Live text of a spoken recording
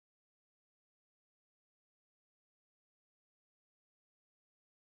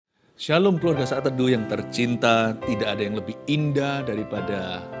Shalom keluarga Saat Teduh yang tercinta, tidak ada yang lebih indah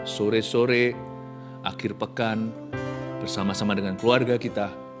daripada sore-sore, akhir pekan, bersama-sama dengan keluarga kita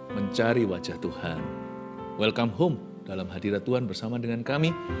mencari wajah Tuhan. Welcome home dalam hadirat Tuhan bersama dengan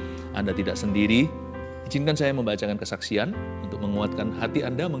kami. Anda tidak sendiri, izinkan saya membacakan kesaksian untuk menguatkan hati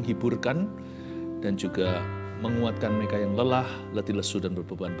Anda, menghiburkan, dan juga menguatkan mereka yang lelah, letih lesu, dan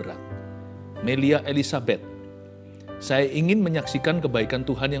berbeban berat. Melia Elizabeth, saya ingin menyaksikan kebaikan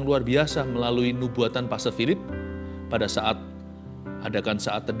Tuhan yang luar biasa melalui nubuatan Pastor Philip pada saat adakan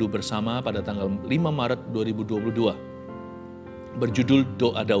Saat Teduh Bersama pada tanggal 5 Maret 2022. Berjudul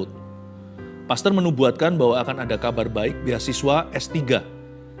Doa Daud. Pastor menubuatkan bahwa akan ada kabar baik beasiswa S3.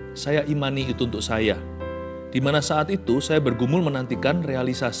 Saya imani itu untuk saya. Di mana saat itu saya bergumul menantikan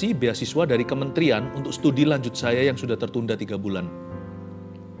realisasi beasiswa dari kementerian untuk studi lanjut saya yang sudah tertunda 3 bulan.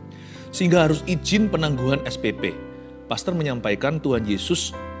 Sehingga harus izin penangguhan SPP. Pastor menyampaikan Tuhan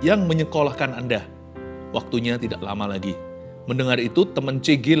Yesus yang menyekolahkan Anda. Waktunya tidak lama lagi. Mendengar itu, teman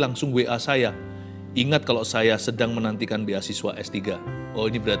CG langsung WA saya. Ingat kalau saya sedang menantikan beasiswa S3.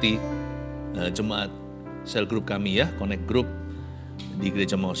 Oh, ini berarti jemaat sel grup kami ya, connect group di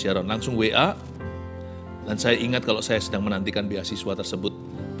Gereja Mau Sharon. Langsung WA, dan saya ingat kalau saya sedang menantikan beasiswa tersebut.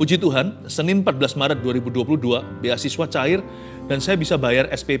 Puji Tuhan, Senin 14 Maret 2022, beasiswa cair dan saya bisa bayar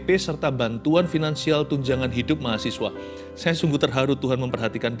SPP serta bantuan finansial tunjangan hidup mahasiswa. Saya sungguh terharu Tuhan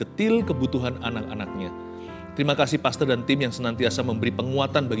memperhatikan detil kebutuhan anak-anaknya. Terima kasih pastor dan tim yang senantiasa memberi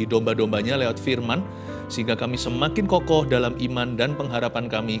penguatan bagi domba-dombanya lewat firman, sehingga kami semakin kokoh dalam iman dan pengharapan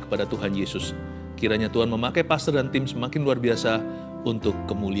kami kepada Tuhan Yesus. Kiranya Tuhan memakai pastor dan tim semakin luar biasa untuk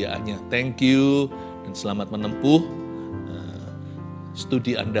kemuliaannya. Thank you dan selamat menempuh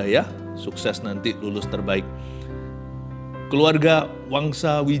studi Anda ya, sukses nanti lulus terbaik. Keluarga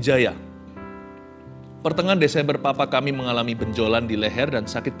Wangsa Wijaya. Pertengahan Desember papa kami mengalami benjolan di leher dan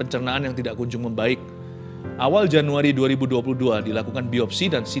sakit pencernaan yang tidak kunjung membaik. Awal Januari 2022 dilakukan biopsi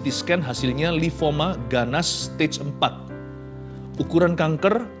dan CT scan, hasilnya limfoma ganas stage 4. Ukuran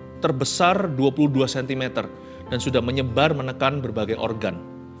kanker terbesar 22 cm dan sudah menyebar menekan berbagai organ.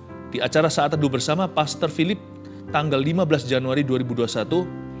 Di acara Saat Teduh Bersama Pastor Philip tanggal 15 Januari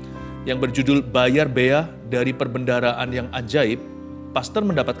 2021 yang berjudul Bayar Bea dari Perbendaraan yang Ajaib, pastor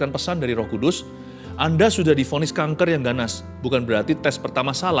mendapatkan pesan dari Roh Kudus, Anda sudah divonis kanker yang ganas. Bukan berarti tes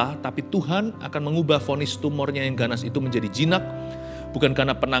pertama salah, tapi Tuhan akan mengubah vonis tumornya yang ganas itu menjadi jinak. Bukan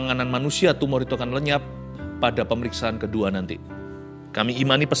karena penanganan manusia tumor itu akan lenyap pada pemeriksaan kedua nanti. Kami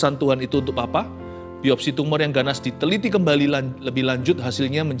imani pesan Tuhan itu untuk Papa. Biopsi tumor yang ganas diteliti kembali lebih lanjut,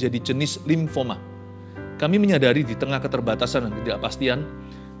 hasilnya menjadi jenis limfoma. Kami menyadari di tengah keterbatasan dan ketidakpastian,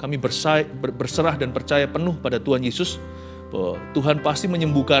 kami berserah dan percaya penuh pada Tuhan Yesus bahwa Tuhan pasti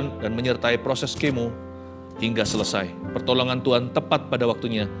menyembuhkan dan menyertai proses kemo hingga selesai. Pertolongan Tuhan tepat pada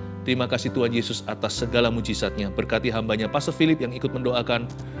waktunya. Terima kasih Tuhan Yesus atas segala mujizatnya. Berkati hambanya Pastor Philip yang ikut mendoakan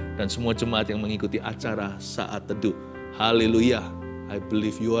dan semua jemaat yang mengikuti acara Saat Teduh. Haleluya. I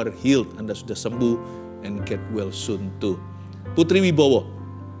believe you are healed. Anda sudah sembuh and get well soon too. Putri Wibowo.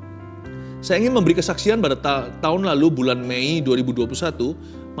 Saya ingin memberi kesaksian pada tahun lalu bulan Mei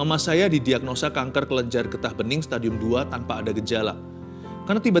 2021, mama saya didiagnosa kanker kelenjar getah bening stadium 2 tanpa ada gejala.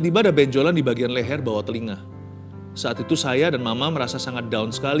 Karena tiba-tiba ada benjolan di bagian leher bawah telinga. Saat itu saya dan mama merasa sangat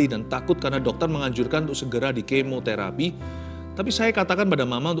down sekali dan takut karena dokter menganjurkan untuk segera di kemoterapi. Tapi saya katakan pada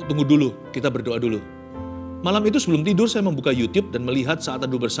mama untuk tunggu dulu, kita berdoa dulu. Malam itu sebelum tidur saya membuka YouTube dan melihat Saat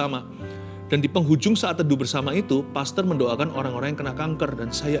Teduh Bersama. Dan di penghujung Saat Teduh Bersama itu, pastor mendoakan orang-orang yang kena kanker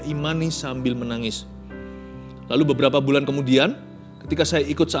dan saya imani sambil menangis. Lalu beberapa bulan kemudian, ketika saya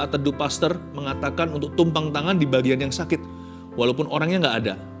ikut Saat Teduh, pastor mengatakan untuk tumpang tangan di bagian yang sakit, walaupun orangnya nggak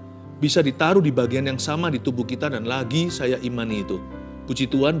ada. Bisa ditaruh di bagian yang sama di tubuh kita dan lagi saya imani itu.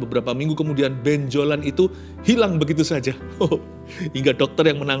 Puji Tuhan, beberapa minggu kemudian benjolan itu hilang begitu saja. Hingga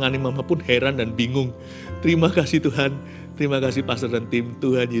dokter yang menangani mama pun heran dan bingung. Terima kasih Tuhan. Terima kasih pastor dan tim.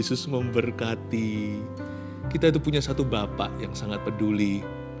 Tuhan Yesus memberkati. Kita itu punya satu Bapa yang sangat peduli.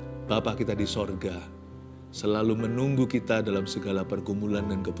 Bapa kita di sorga. Selalu menunggu kita dalam segala pergumulan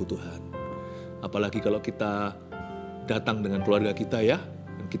dan kebutuhan. Apalagi kalau kita datang dengan keluarga kita ya.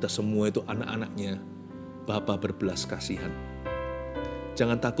 Dan kita semua itu anak-anaknya. Bapa berbelas kasihan.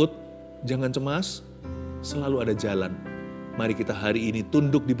 Jangan takut, jangan cemas. Selalu ada jalan. Mari kita hari ini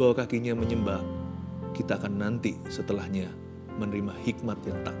tunduk di bawah kakinya menyembah. Kita akan nanti setelahnya menerima hikmat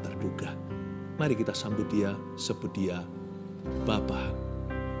yang tak terduga. Mari kita sambut dia, sebut dia Bapa.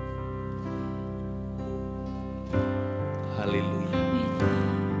 Haleluya.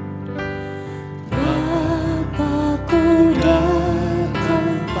 Bapa, ku datang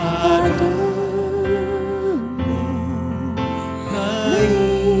padamu,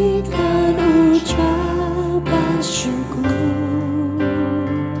 naik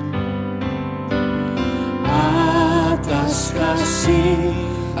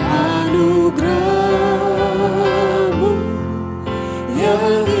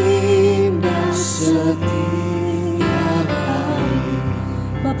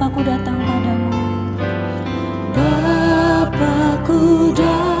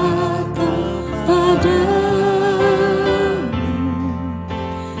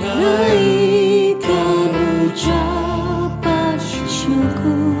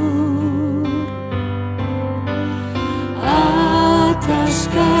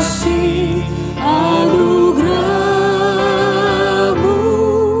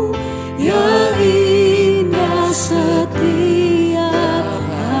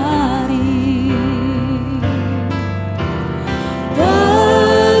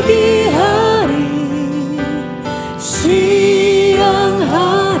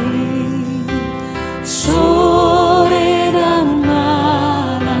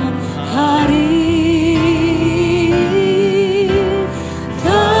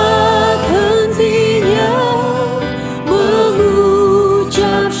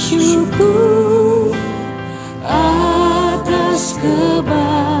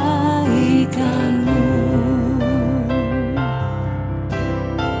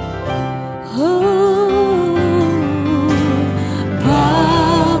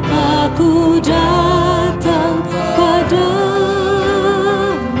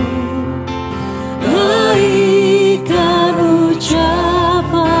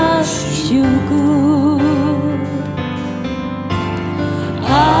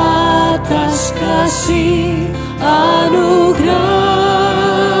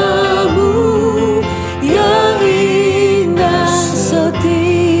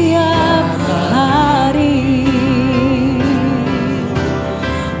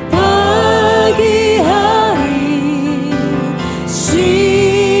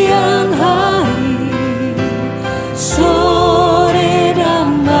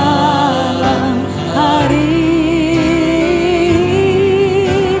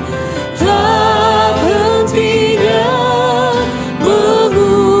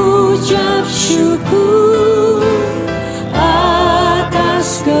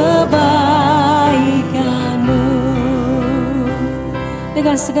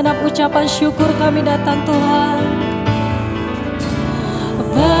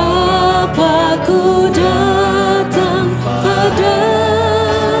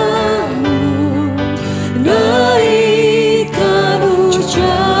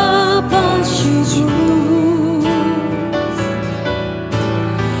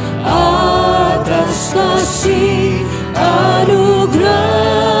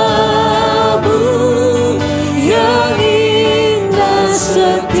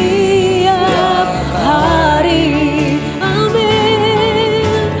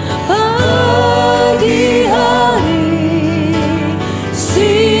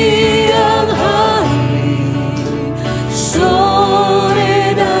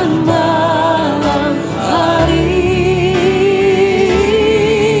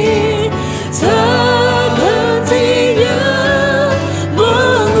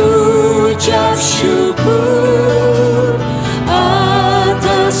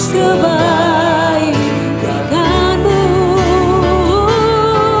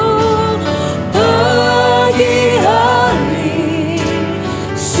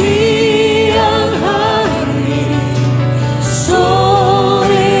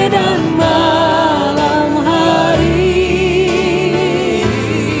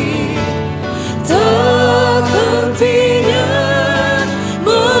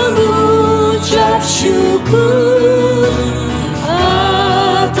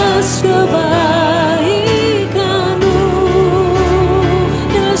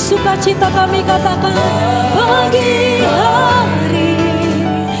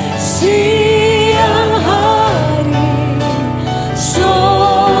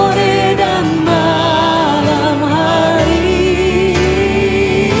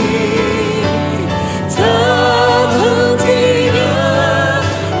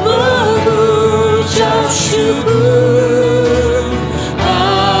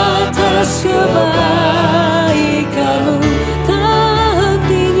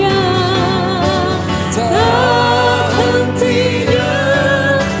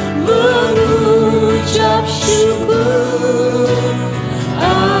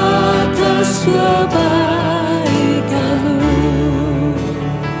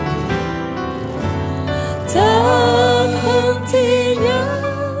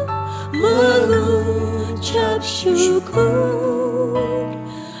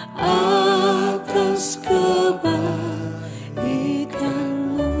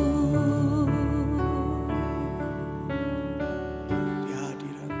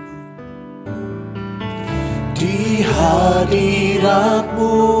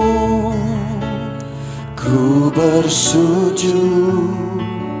hadirat-Mu ku bersujud,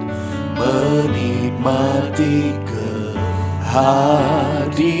 menikmati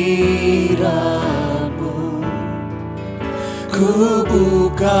kehadiran-Mu. Ku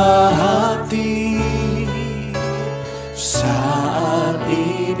buka hati saat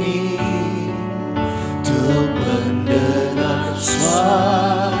ini untuk mendengar suara-Mu.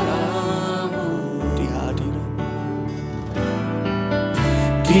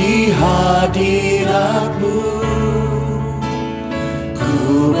 Di hadirat-Mu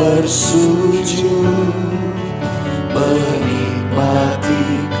ku bersujud, menikmati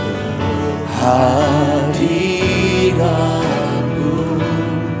kehadiran-Mu.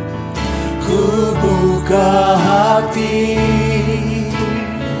 Ku buka hati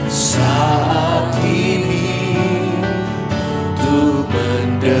saat ini untuk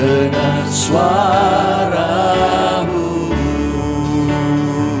mendengar suara-Mu.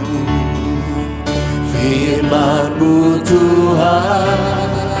 Firman-Mu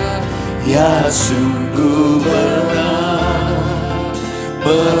Tuhan, ya sungguh benar,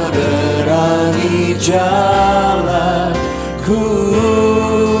 menerangi jalanku.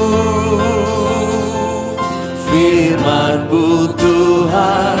 Firman-Mu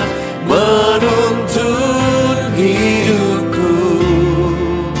Tuhan menuntun hidupku.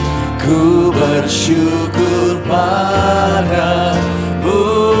 Ku bersyukur padamu.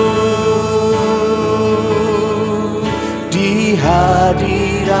 Di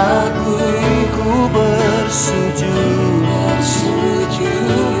hadirat-Mu ku bersujud,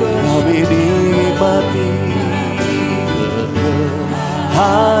 kami nikmati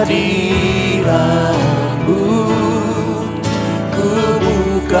hadirat-Mu. Ku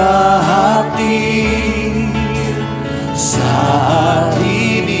buka hati saat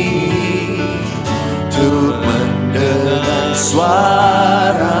ini untuk mendengar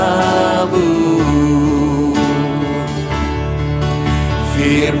suara-Mu.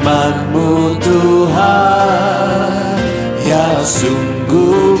 Firman-Mu Tuhan, ya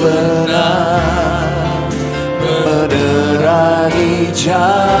sungguh benar, menerangi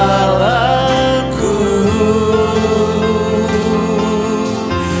jalanku.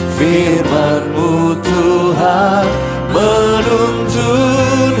 Firman-Mu Tuhan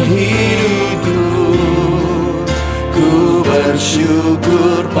menuntun hidupku. Ku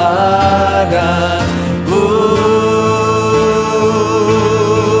bersyukur padamu.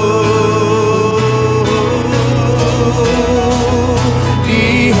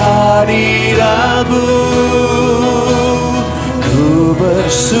 Hadirat-Mu ku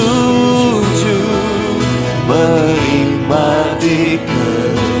bersujud, menikmati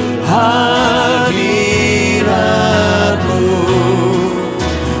kehadirat-Mu.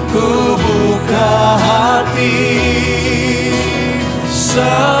 Ku buka hati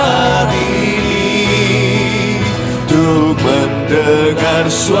saat ini untuk mendengar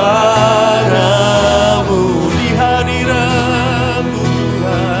suara-Mu. Di hadirat-Mu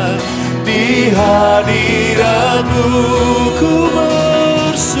Tuhan, di hadirat-Mu ku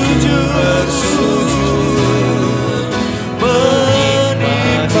bersujud,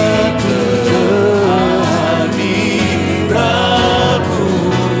 menikmati kehadirat-Mu.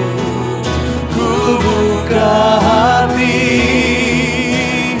 Ku buka hati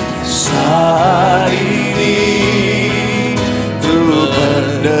saat ini untuk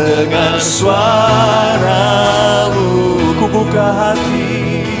mendengar suara-Mu. Ku buka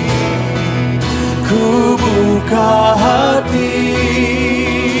hati, ku buka hati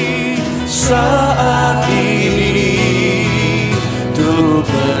saat ini untuk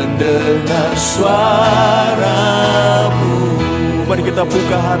mendengar suara-Mu. Mari kita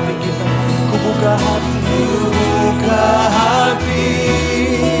buka hati kita. Ku buka hati, ku buka hati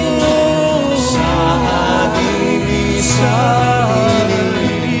saat ini, saat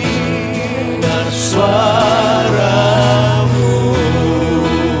ini dengar suara-Mu.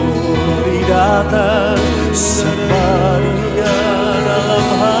 Mari datang sembaria dalam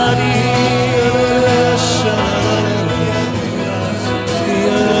hati.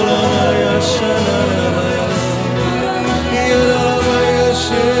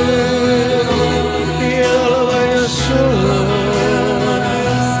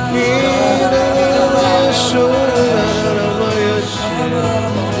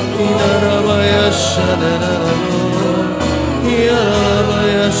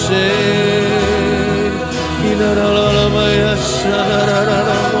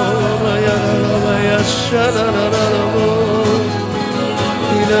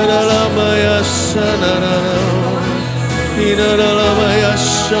 Ina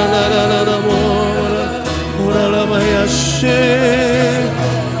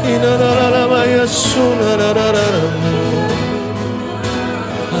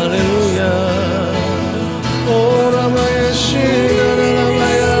Haleluya. Oh Ramaya Shina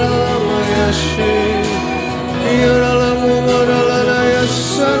Ramaya Ramaya Shina Yaralamu Maralaya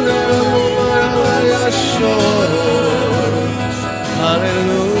Sanaramu Maralaya Shona.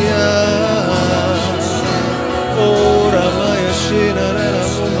 Haleluya. Oh Ramaya Shina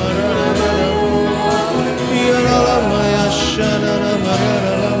Ralamu Maralaya Yaralamaya Shana Ramaya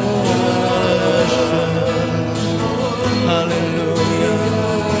Ralamu Maralaya Shona. Haleluya.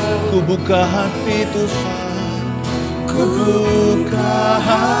 Ku buka hati Tuhan, ku buka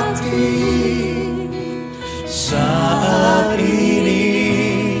hati saat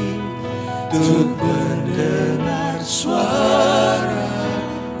ini untuk mendengar suara-Mu.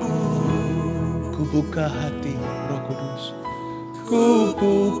 Ku buka hati Roh Kudus, ku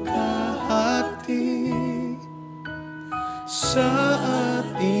buka hati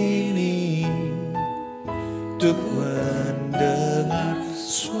saat ini untuk mendengar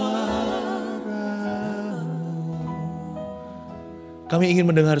suara-Mu. Kami ingin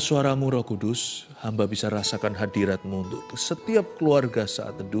mendengar suara-Mu Roh Kudus, hamba bisa rasakan hadirat-Mu untuk setiap keluarga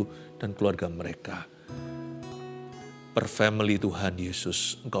Saat Teduh dan keluarga mereka. Per family Tuhan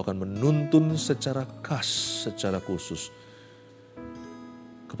Yesus, Engkau akan menuntun secara khas, secara khusus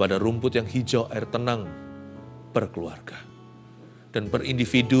kepada rumput yang hijau, air tenang per keluarga. Dan per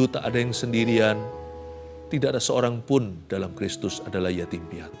individu tak ada yang sendirian, tidak ada seorang pun dalam Kristus adalah yatim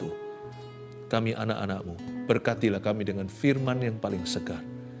piatu. Kami anak-anak-Mu, berkatilah kami dengan firman yang paling segar.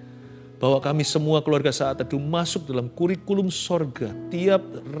 Bahwa kami semua keluarga Saat Teduh masuk dalam kurikulum sorga. Tiap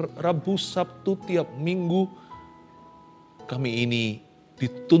Rabu, Sabtu, tiap minggu, kami ini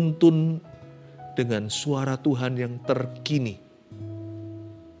dituntun dengan suara Tuhan yang terkini.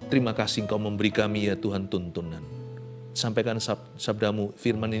 Terima kasih Engkau memberi kami ya Tuhan tuntunan. Sampaikan sabda-Mu,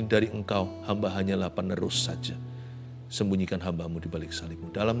 firman ini dari Engkau, hamba hanyalah penerus saja. Sembunyikan hamba-Mu di balik salib-Mu.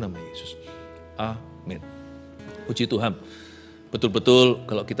 Dalam nama Yesus. Amin. Puji Tuhan. Betul-betul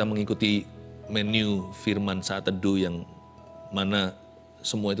kalau kita mengikuti menu firman Saat Teduh yang mana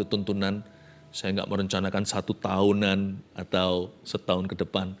semua itu tuntunan, saya nggak merencanakan 1 tahunan atau setahun ke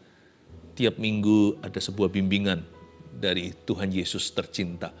depan. Tiap minggu ada sebuah bimbingan dari Tuhan Yesus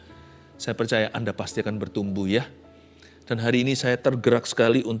tercinta. Saya percaya Anda pasti akan bertumbuh ya. Dan hari ini saya tergerak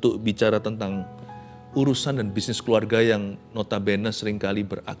sekali untuk bicara tentang urusan dan bisnis keluarga yang notabene seringkali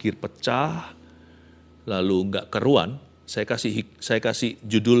berakhir pecah, lalu nggak keruan. Saya kasih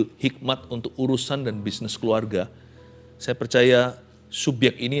judul Hikmat untuk Urusan dan Bisnis Keluarga. Saya percaya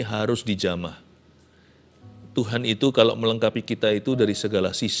subjek ini harus dijamah. Tuhan itu kalau melengkapi kita itu dari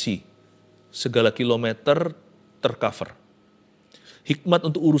segala sisi, segala kilometer tercover. Hikmat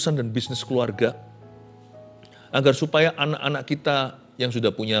untuk urusan dan bisnis keluarga, agar supaya anak-anak kita yang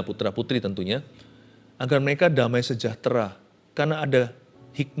sudah punya putra-putri tentunya, agar mereka damai sejahtera, karena ada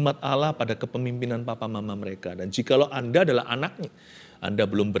hikmat Allah pada kepemimpinan papa mama mereka. Dan jikalau Anda adalah anaknya, Anda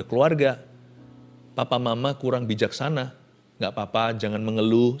belum berkeluarga, papa mama kurang bijaksana, nggak apa-apa, jangan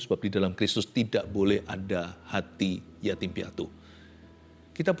mengeluh, sebab di dalam Kristus tidak boleh ada hati yatim piatu.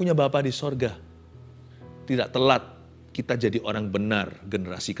 Kita punya Bapa di sorga, tidak telat kita jadi orang benar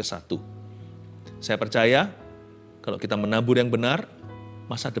generasi ke-1. Saya percaya kalau kita menabur yang benar,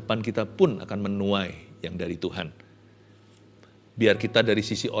 masa depan kita pun akan menuai yang dari Tuhan. Biar kita dari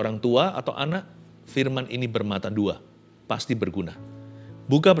sisi orang tua atau anak, firman ini bermata dua, pasti berguna.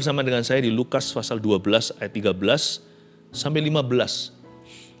 Buka bersama dengan saya di Lukas pasal 12 ayat 13 sampai 15.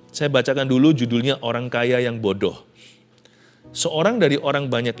 Saya bacakan dulu judulnya Orang Kaya yang Bodoh. Seorang dari orang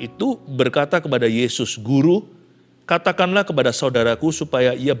banyak itu berkata kepada Yesus, "Guru, katakanlah kepada saudaraku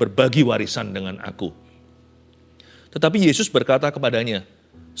supaya ia berbagi warisan dengan aku." Tetapi Yesus berkata kepadanya,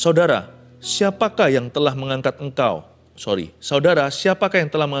 Saudara, siapakah yang telah mengangkat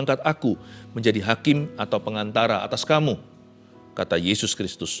aku menjadi hakim atau pengantara atas kamu? Kata Yesus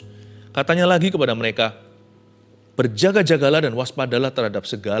Kristus. Katanya lagi kepada mereka, berjaga-jagalah dan waspadalah terhadap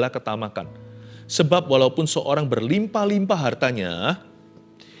segala ketamakan. Sebab walaupun seorang berlimpah-limpah hartanya,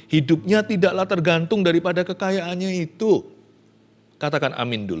 hidupnya tidaklah tergantung daripada kekayaannya itu. Katakan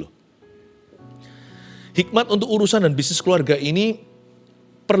amin dulu. Hikmat untuk urusan dan bisnis keluarga ini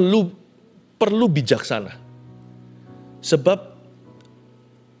perlu bijaksana. Sebab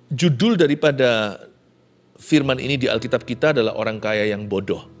judul daripada firman ini di Alkitab kita adalah orang kaya yang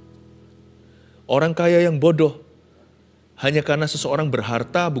bodoh. Orang kaya yang bodoh, hanya karena seseorang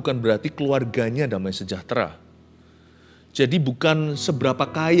berharta bukan berarti keluarganya damai sejahtera. Jadi bukan seberapa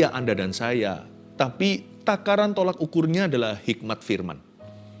kaya Anda dan saya, tapi takaran tolak ukurnya adalah hikmat firman.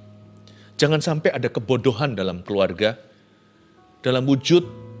 Jangan sampai ada kebodohan dalam keluarga, dalam wujud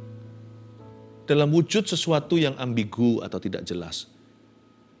sesuatu yang ambigu atau tidak jelas.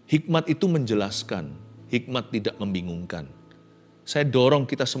 Hikmat itu menjelaskan, hikmat tidak membingungkan. Saya dorong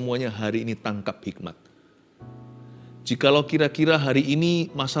kita semuanya hari ini tangkap hikmat. Jikalau kira-kira hari ini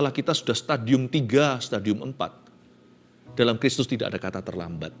masalah kita sudah stadium 3, stadium 4, dalam Kristus tidak ada kata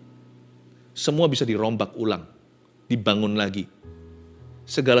terlambat. Semua bisa dirombak ulang, dibangun lagi.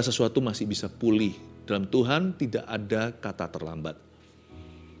 Segala sesuatu masih bisa pulih. Dalam Tuhan tidak ada kata terlambat.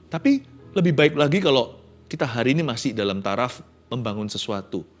 Tapi lebih baik lagi kalau kita hari ini masih dalam taraf membangun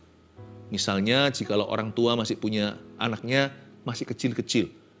sesuatu. Misalnya jikalau orang tua masih punya anaknya masih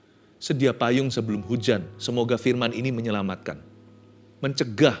kecil-kecil, sedia payung sebelum hujan. Semoga firman ini menyelamatkan,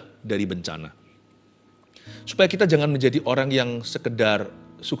 mencegah dari bencana. Supaya kita jangan menjadi orang yang sekedar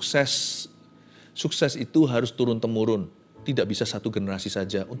sukses. Sukses itu harus turun-temurun. Tidak bisa satu generasi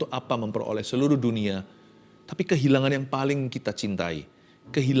saja. Untuk apa memperoleh seluruh dunia, tapi kehilangan yang paling kita cintai.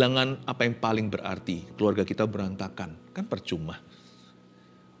 Kehilangan apa yang paling berarti. Keluarga kita berantakan. Kan percuma.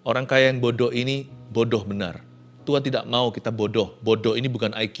 Orang kaya yang bodoh ini bodoh benar. Tuhan tidak mau kita bodoh. Bodoh ini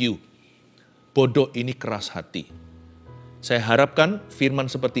bukan IQ. Bodoh ini keras hati. Saya harapkan firman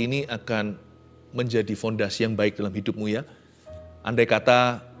seperti ini akan menjadi fondasi yang baik dalam hidupmu ya. Andai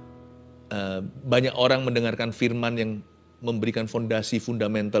kata banyak orang mendengarkan firman yang memberikan fondasi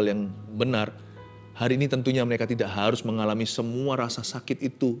fundamental yang benar, hari ini tentunya mereka tidak harus mengalami semua rasa sakit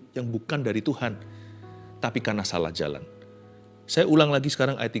itu yang bukan dari Tuhan, tapi karena salah jalan. Saya ulang lagi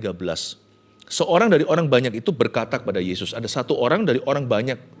sekarang ayat 13. Seorang dari orang banyak itu berkata kepada Yesus, ada satu orang dari orang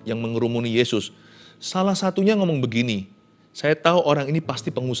banyak yang mengerumuni Yesus. Salah satunya ngomong begini, saya tahu orang ini pasti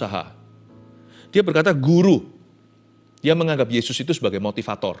pengusaha. Dia berkata, guru. Dia menganggap Yesus itu sebagai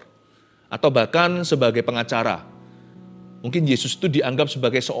motivator, atau bahkan sebagai pengacara. Mungkin Yesus itu dianggap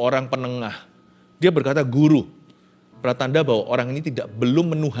sebagai seorang penengah. Dia berkata guru. Pertanda bahwa orang ini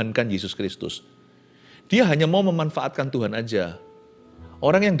belum menuhankan Yesus Kristus. Dia hanya mau memanfaatkan Tuhan aja.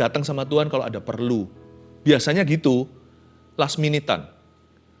 Orang yang datang sama Tuhan kalau ada perlu. Biasanya gitu, last minute-an.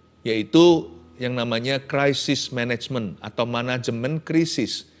 Yaitu yang namanya crisis management atau manajemen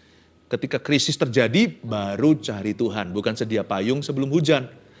krisis. Ketika krisis terjadi, baru cari Tuhan. Bukan sedia payung sebelum hujan.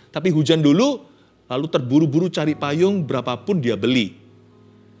 Tapi hujan dulu, lalu terburu-buru cari payung berapapun dia beli.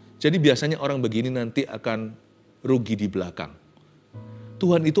 Jadi biasanya orang begini nanti akan rugi di belakang.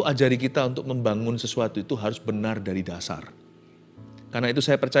 Tuhan itu ajari kita untuk membangun sesuatu itu harus benar dari dasar. Karena itu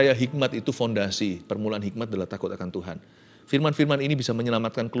saya percaya hikmat itu fondasi. Permulaan hikmat adalah takut akan Tuhan. Firman-firman ini bisa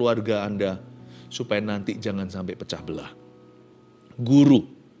menyelamatkan keluarga Anda supaya nanti jangan sampai pecah belah. Guru,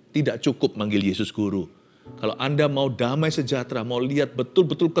 tidak cukup manggil Yesus guru. Kalau Anda mau damai sejahtera, mau lihat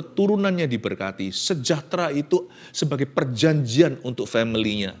betul-betul keturunannya diberkati, sejahtera itu sebagai perjanjian untuk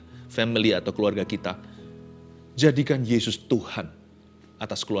family atau keluarga kita. Jadikan Yesus Tuhan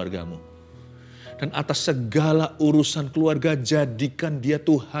atas keluargamu. Dan atas segala urusan keluarga, jadikan dia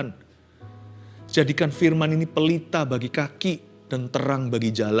Tuhan. Jadikan firman ini pelita bagi kaki dan terang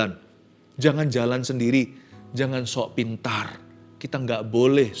bagi jalan. Jangan jalan sendiri, jangan sok pintar. Kita nggak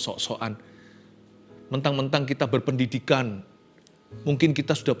boleh sok-sokan. Mentang-mentang kita berpendidikan, mungkin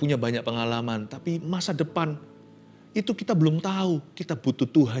kita sudah punya banyak pengalaman, tapi masa depan itu kita belum tahu. Kita butuh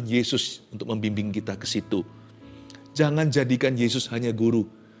Tuhan Yesus untuk membimbing kita ke situ. Jangan jadikan Yesus hanya guru,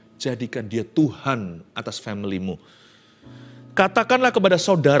 jadikan dia Tuhan atas familymu. Katakanlah kepada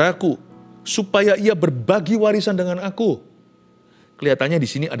saudaraku, supaya ia berbagi warisan dengan aku. Kelihatannya di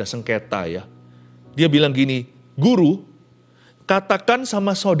sini ada sengketa ya. Dia bilang gini, guru, katakan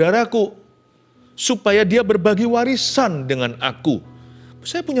sama saudaraku, supaya dia berbagi warisan dengan aku.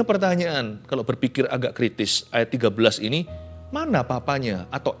 Saya punya pertanyaan, kalau berpikir agak kritis, ayat 13 ini, mana papanya?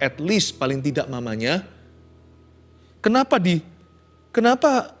 Atau at least paling tidak mamanya? Kenapa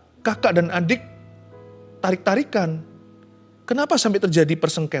kakak dan adik tarik-tarikan? Kenapa sampai terjadi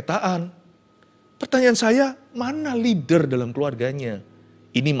persengketaan? Pertanyaan saya, mana leader dalam keluarganya?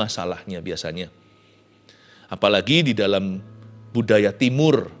 Ini masalahnya biasanya. Apalagi di dalam budaya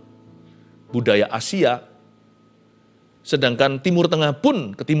timur, budaya Asia, sedangkan Timur Tengah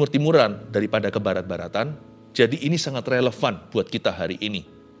pun ke timur-timuran daripada ke barat-baratan. Jadi ini sangat relevan buat kita hari ini.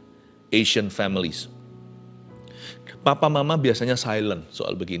 Asian families. Papa mama biasanya silent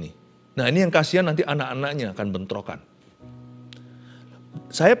soal begini. Nah ini yang kasihan nanti anak-anaknya akan bentrokan.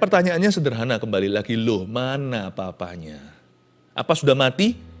 Saya pertanyaannya sederhana kembali lagi, loh mana papanya? Apa sudah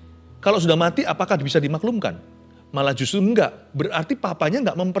mati? Kalau sudah mati apakah bisa dimaklumkan? Malah justru enggak, berarti papanya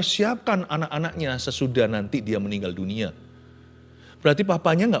enggak mempersiapkan anak-anaknya sesudah nanti dia meninggal dunia. Berarti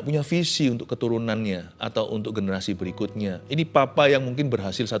papanya nggak punya visi untuk keturunannya atau untuk generasi berikutnya. Ini papa yang mungkin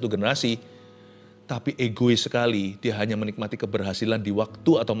berhasil satu generasi, tapi egois sekali. Dia hanya menikmati keberhasilan di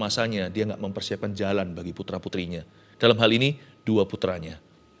waktu atau masanya. Dia nggak mempersiapkan jalan bagi putra-putrinya. Dalam hal ini, 2 putranya.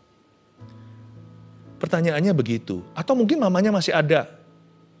 Pertanyaannya begitu. Atau mungkin mamanya masih ada.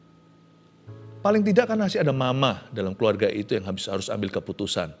 Paling tidak kan masih ada mama dalam keluarga itu yang harus ambil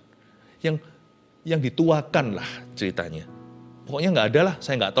keputusan. Yang dituakan lah ceritanya. Pokoknya nggak ada lah,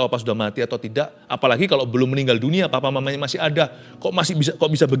 saya nggak tahu apa sudah mati atau tidak. Apalagi kalau belum meninggal dunia, papa mamanya masih ada. Kok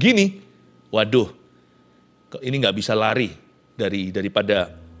bisa begini? Waduh, ini nggak bisa lari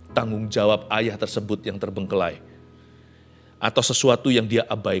daripada tanggung jawab ayah tersebut yang terbengkelai. Atau sesuatu yang dia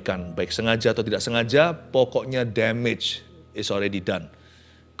abaikan, baik sengaja atau tidak sengaja, pokoknya damage is already done.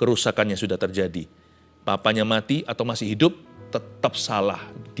 Kerusakannya sudah terjadi. Papanya mati atau masih hidup, tetap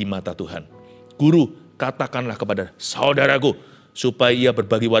salah di mata Tuhan. Guru, katakanlah kepada saudaraku, supaya ia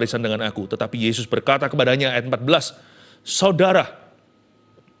berbagi warisan dengan aku. Tetapi Yesus berkata kepadanya, ayat 14, saudara.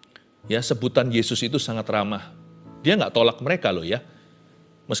 Ya, sebutan Yesus itu sangat ramah. Dia nggak tolak mereka loh ya.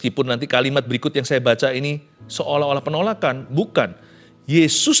 Meskipun nanti kalimat berikut yang saya baca ini seolah-olah penolakan. Bukan.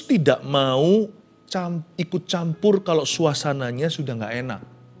 Yesus tidak mau ikut campur kalau suasananya sudah nggak enak.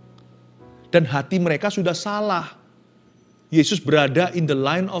 Dan hati mereka sudah salah. Yesus berada in the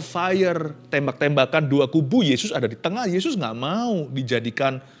line of fire. Tembak-tembakan 2 kubu, Yesus ada di tengah. Yesus nggak mau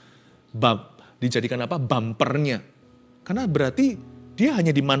dijadikan bumpernya. Karena berarti dia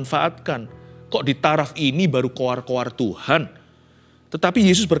hanya dimanfaatkan. Kok di taraf ini baru koar-koar Tuhan? Tetapi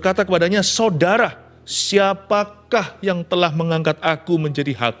Yesus berkata kepadanya, saudara, siapakah yang telah mengangkat aku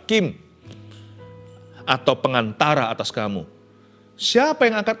menjadi hakim atau pengantara atas kamu?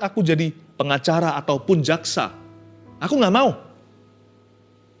 Siapa yang angkat aku jadi pengacara ataupun jaksa? Aku nggak mau.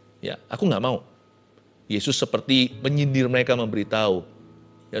 Ya, aku nggak mau. Yesus seperti menyindir mereka, memberitahu,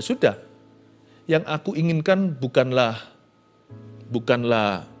 ya sudah, yang aku inginkan bukanlah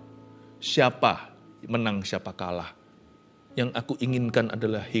siapa menang, siapa kalah. Yang aku inginkan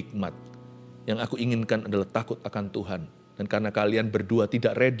adalah hikmat. Yang aku inginkan adalah takut akan Tuhan. Dan karena kalian berdua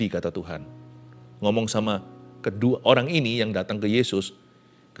tidak ready, kata Tuhan. Ngomong sama kedua orang ini yang datang ke Yesus,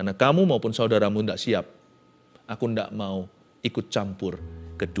 karena kamu maupun saudaramu tidak siap, aku tidak mau ikut campur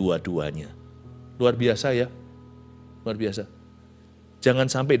kedua-duanya. Luar biasa ya, luar biasa.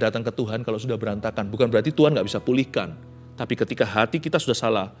 Jangan sampai datang ke Tuhan kalau sudah berantakan. Bukan berarti Tuhan nggak bisa pulihkan. Tapi ketika hati kita sudah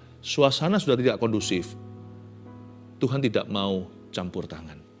salah, suasana sudah tidak kondusif, Tuhan tidak mau campur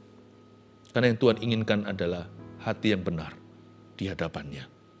tangan. Karena yang Tuhan inginkan adalah hati yang benar di hadapannya.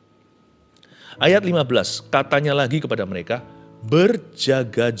 Ayat 15, katanya lagi kepada mereka,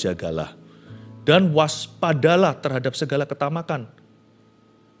 berjaga-jagalah dan waspadalah terhadap segala ketamakan.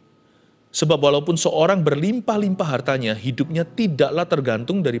 Sebab walaupun seorang berlimpah-limpah hartanya, hidupnya tidaklah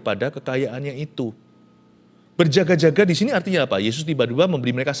tergantung daripada kekayaannya itu. Berjaga-jaga di sini artinya apa? Yesus tiba-tiba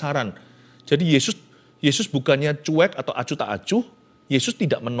memberi mereka saran. Jadi Yesus bukannya cuek atau acuh tak acuh. Yesus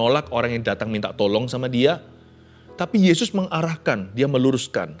tidak menolak orang yang datang minta tolong sama dia. Tapi Yesus mengarahkan, dia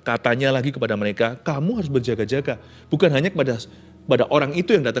meluruskan. Katanya lagi kepada mereka, kamu harus berjaga-jaga. Bukan hanya kepada orang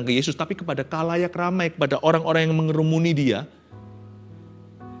itu yang datang ke Yesus, tapi kepada kalayak ramai, kepada orang-orang yang mengerumuni dia.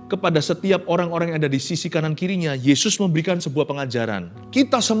 Kepada setiap orang-orang yang ada di sisi kanan kirinya, Yesus memberikan sebuah pengajaran.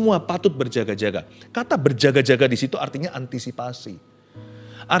 Kita semua patut berjaga-jaga. Kata berjaga-jaga di situ artinya antisipasi.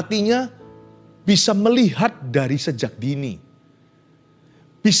 Artinya bisa melihat dari sejak dini.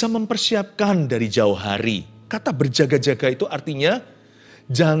 Bisa mempersiapkan dari jauh hari. Kata berjaga-jaga itu artinya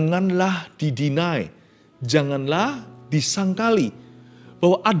janganlah didinai, janganlah disangkali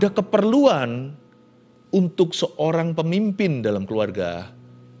bahwa ada keperluan untuk seorang pemimpin dalam keluarga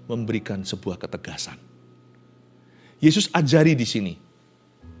memberikan sebuah ketegasan. Yesus ajari di sini.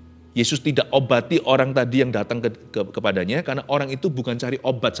 Yesus tidak obati orang tadi yang datang kepadanya karena orang itu bukan cari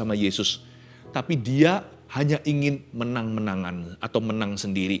obat sama Yesus. Tapi dia hanya ingin menang-menangan atau menang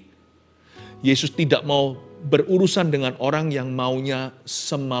sendiri. Yesus tidak mau berurusan dengan orang yang maunya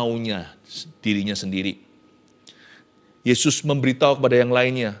semaunya dirinya sendiri. Yesus memberitahu kepada yang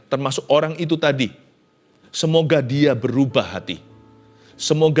lainnya, termasuk orang itu tadi. Semoga dia berubah hati.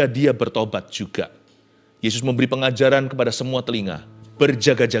 Semoga dia bertobat juga. Yesus memberi pengajaran kepada semua telinga.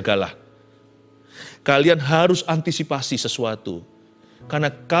 Berjaga-jagalah. Kalian harus antisipasi sesuatu. Karena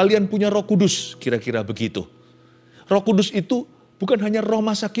kalian punya Roh Kudus, kira-kira begitu. Roh Kudus itu bukan hanya roh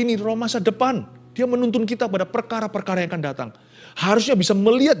masa kini, roh masa depan. Dia menuntun kita pada perkara-perkara yang akan datang. Harusnya bisa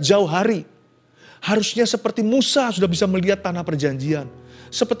melihat jauh hari. Harusnya seperti Musa sudah bisa melihat tanah perjanjian.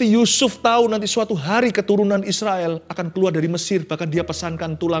 Seperti Yusuf tahu nanti suatu hari keturunan Israel akan keluar dari Mesir. Bahkan dia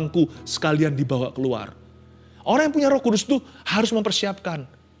pesankan tulangku sekalian dibawa keluar. Orang yang punya Roh Kudus itu harus mempersiapkan.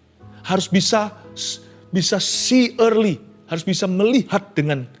 Harus bisa see early. Harus bisa melihat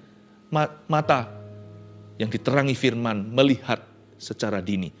dengan mata yang diterangi firman, melihat secara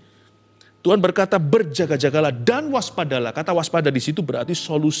dini. Tuhan berkata berjaga-jagalah dan waspadalah. Kata waspada di situ berarti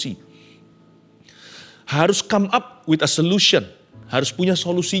solusi. Harus come up with a solution. Harus punya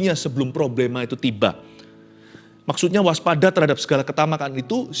solusinya sebelum problema itu tiba. Maksudnya waspada terhadap segala ketamakan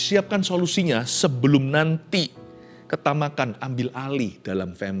itu, siapkan solusinya sebelum nanti ketamakan ambil alih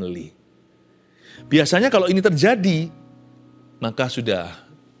dalam family. Biasanya kalau ini terjadi, maka sudah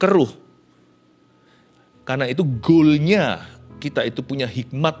keruh. Karena itu goalnya kita itu punya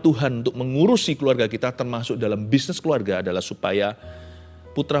hikmat Tuhan untuk mengurusi keluarga kita, termasuk dalam bisnis keluarga adalah supaya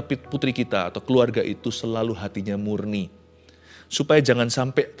putra-putri kita atau keluarga itu selalu hatinya murni. Supaya jangan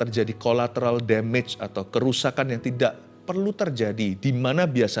sampai terjadi collateral damage atau kerusakan yang tidak perlu terjadi, di mana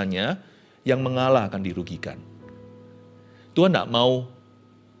biasanya yang mengalah akan dirugikan. Tuhan tidak mau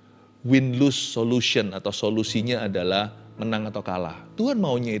win-lose solution atau solusinya adalah menang atau kalah. Tuhan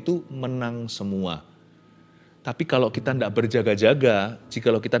maunya itu menang semua. Tapi kalau kita tidak berjaga-jaga,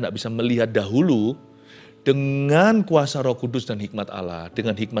 jikalau kita tidak bisa melihat dahulu, dengan kuasa Roh Kudus dan hikmat Allah,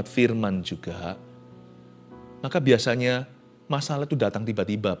 dengan hikmat firman juga, maka biasanya masalah itu datang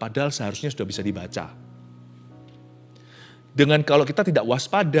tiba-tiba, padahal seharusnya sudah bisa dibaca. Dengan kalau kita tidak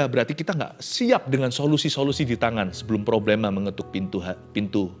waspada, berarti kita nggak siap dengan solusi-solusi di tangan sebelum problema mengetuk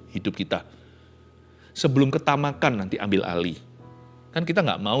pintu hidup kita. Sebelum ketamakan nanti ambil alih. Kan kita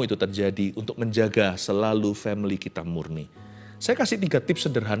nggak mau itu terjadi untuk menjaga selalu family kita murni. Saya kasih 3 tips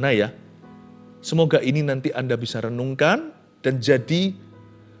sederhana ya. Semoga ini nanti Anda bisa renungkan dan jadi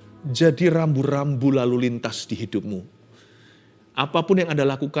rambu-rambu lalu lintas di hidupmu. Apapun yang Anda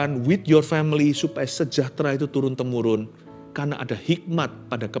lakukan with your family supaya sejahtera itu turun-temurun karena ada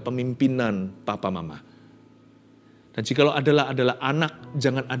hikmat pada kepemimpinan papa mama. Dan jikalau adalah anak,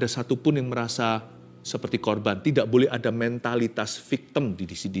 jangan ada satupun yang merasa seperti korban. Tidak boleh ada mentalitas victim di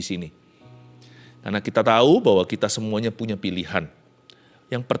sini. Karena kita tahu bahwa kita semuanya punya pilihan.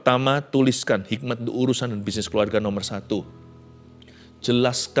 Yang pertama, tuliskan hikmat untuk urusan dan bisnis keluarga nomor 1.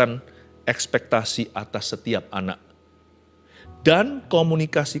 Jelaskan ekspektasi atas setiap anak. Dan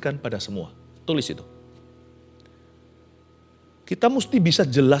komunikasikan pada semua. Tulis itu. Kita mesti bisa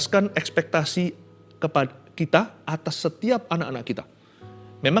jelaskan ekspektasi kepada kita atas setiap anak-anak kita.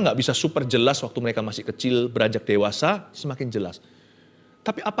 Memang nggak bisa super jelas waktu mereka masih kecil, beranjak dewasa, semakin jelas.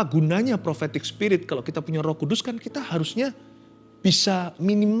 Tapi apa gunanya prophetic spirit kalau kita punya Roh Kudus, kan kita harusnya bisa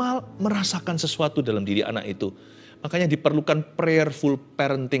minimal merasakan sesuatu dalam diri anak itu. Makanya diperlukan prayerful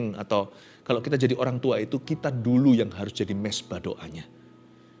parenting atau kalau kita jadi orang tua itu kita dulu yang harus jadi mesbah doanya.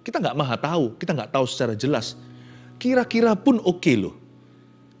 Kita nggak maha tahu, kita nggak tahu secara jelas. Kira-kira pun oke loh,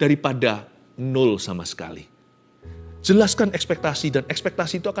 daripada nol sama sekali. Jelaskan ekspektasi dan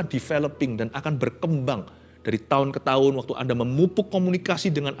ekspektasi itu akan developing dan akan berkembang dari tahun ke tahun waktu Anda memupuk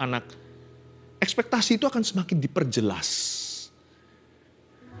komunikasi dengan anak. Ekspektasi itu akan semakin diperjelas.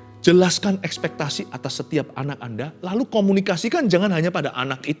 Jelaskan ekspektasi atas setiap anak Anda, lalu komunikasikan jangan hanya pada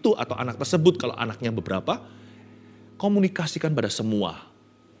anak itu atau anak tersebut kalau anaknya beberapa, komunikasikan pada semua.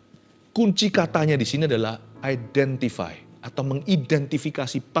 Kunci katanya di sini adalah identify atau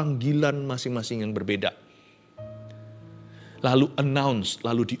mengidentifikasi panggilan masing-masing yang berbeda. Lalu announce,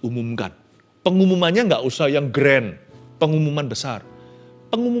 lalu diumumkan. Pengumumannya nggak usah yang grand, pengumuman besar.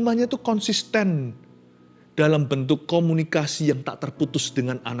 Pengumumannya itu konsisten. Dalam bentuk komunikasi yang tak terputus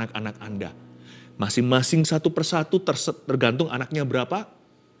dengan anak-anak Anda. Masing-masing satu persatu tergantung anaknya berapa.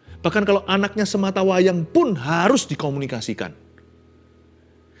 Bahkan kalau anaknya semata wayang pun harus dikomunikasikan.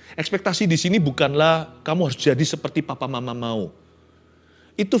 Ekspektasi di sini bukanlah kamu harus jadi seperti papa mama mau.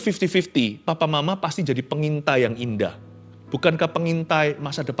 Itu 50-50, papa mama pasti jadi pengintai yang indah. Bukankah pengintai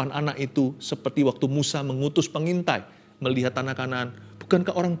masa depan anak itu seperti waktu Musa mengutus pengintai melihat tanah Kanaan?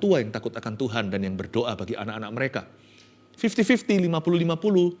 Bukankah orang tua yang takut akan Tuhan dan yang berdoa bagi anak-anak mereka? 50-50,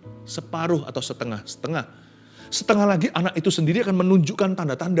 50-50, separuh atau setengah-setengah. Setengah lagi anak itu sendiri akan menunjukkan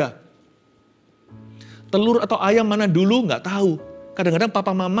tanda-tanda. Telur atau ayam mana dulu nggak tahu. Kadang-kadang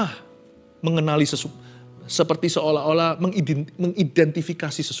papa mama mengenali seperti seolah-olah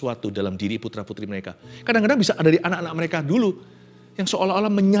mengidentifikasi sesuatu dalam diri putra-putri mereka. Kadang-kadang bisa ada dari anak-anak mereka dulu yang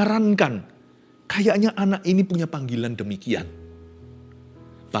seolah-olah menyarankan. Kayaknya anak ini punya panggilan demikian.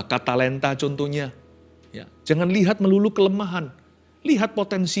 Bakat talenta contohnya. Ya, jangan lihat melulu kelemahan. Lihat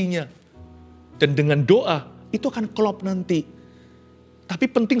potensinya. Dan dengan doa, itu akan klop nanti. Tapi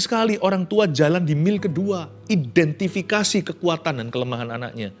penting sekali orang tua jalan di mil kedua. Identifikasi kekuatan dan kelemahan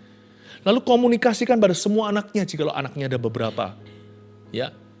anaknya. Lalu komunikasikan pada semua anaknya jika anaknya ada beberapa.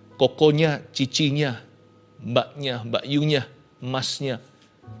 Ya, kokonya, cicinya, mbaknya, Mbak Yunya, masnya,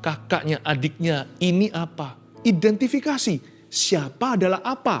 kakaknya, adiknya, ini apa? Identifikasi, siapa adalah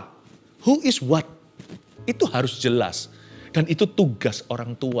apa? Who is what? Itu harus jelas. Dan itu tugas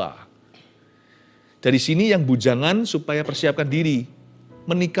orang tua. Dari sini yang bujangan supaya persiapkan diri.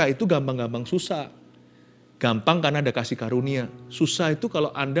 Menikah itu gampang-gampang susah. Gampang karena ada kasih karunia. Susah itu kalau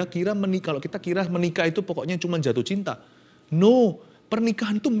Anda kira menikah, kalau kita kira menikah itu pokoknya cuma jatuh cinta. No,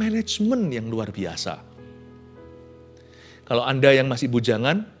 pernikahan itu manajemen yang luar biasa. Kalau Anda yang masih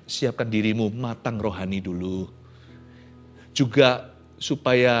bujangan, siapkan dirimu matang rohani dulu. Juga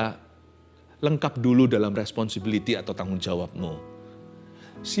supaya lengkap dulu dalam responsibility atau tanggung jawabmu.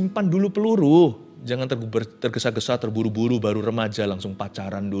 Simpan dulu peluru, jangan tergesa-gesa, terburu-buru, baru remaja langsung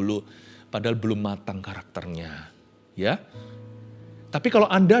pacaran dulu. Padahal belum matang karakternya. Ya. Tapi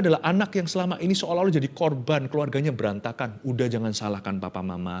kalau Anda adalah anak yang selama ini seolah-olah jadi korban, keluarganya berantakan. Udah jangan salahkan papa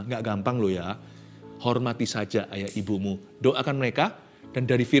mama, gak gampang loh ya. Hormati saja ayah ibumu, doakan mereka. Dan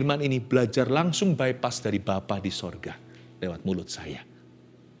dari firman ini belajar langsung bypass dari Bapa di sorga. Lewat mulut saya.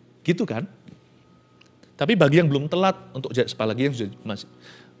 Gitu kan? Tapi bagi yang belum telat, untuk apalagi yang masih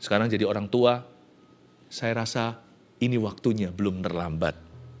sekarang jadi orang tua, saya rasa ini waktunya belum terlambat.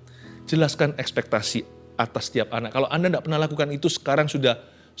 Jelaskan ekspektasi atas setiap anak. Kalau Anda tidak pernah lakukan itu, sekarang sudah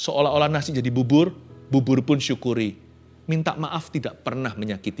seolah-olah nasi jadi bubur, bubur pun syukuri. Minta maaf tidak pernah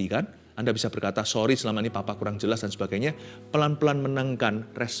menyakiti kan? Anda bisa berkata, sorry selama ini papa kurang jelas dan sebagainya. Pelan-pelan menangkan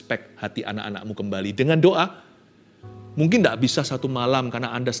respect hati anak-anakmu kembali. Dengan doa, mungkin tidak bisa satu malam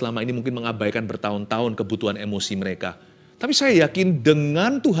karena Anda selama ini mungkin mengabaikan bertahun-tahun kebutuhan emosi mereka. Tapi saya yakin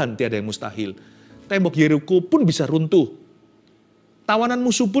dengan Tuhan tiada yang mustahil. Tembok Yeriko pun bisa runtuh. Tawanan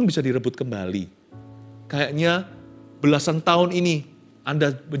musuh pun bisa direbut kembali. Kayaknya belasan tahun ini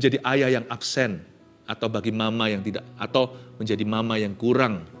Anda menjadi ayah yang absen. Atau bagi mama yang tidak, atau menjadi mama yang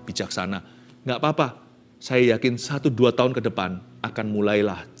kurang bijaksana. Nggak apa-apa, saya yakin 1-2 tahun ke depan akan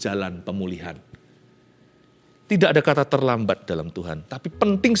mulailah jalan pemulihan. Tidak ada kata terlambat dalam Tuhan. Tapi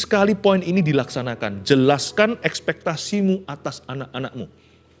penting sekali poin ini dilaksanakan. Jelaskan ekspektasimu atas anak-anakmu.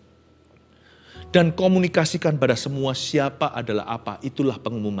 Dan komunikasikan pada semua siapa adalah apa. Itulah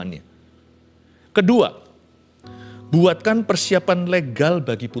pengumumannya. Kedua, buatkan persiapan legal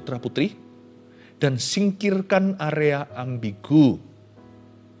bagi putra-putri. Dan singkirkan area ambigu.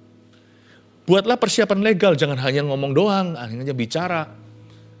 Buatlah persiapan legal. Jangan hanya ngomong doang, hanya bicara.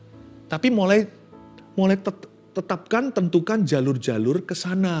 Tapi mulai tetapkan, tentukan jalur-jalur ke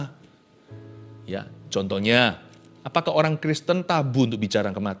sana. Ya, contohnya, apakah orang Kristen tabu untuk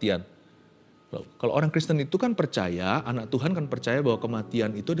bicara kematian? Kalau orang Kristen itu kan percaya, anak Tuhan kan percaya bahwa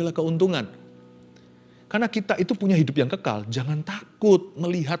kematian itu adalah keuntungan. Karena kita itu punya hidup yang kekal, jangan takut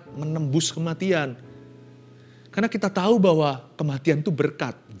melihat menembus kematian. Karena kita tahu bahwa kematian itu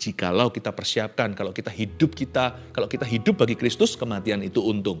berkat. Jikalau kita persiapkan, kalau kita hidup bagi Kristus, kematian itu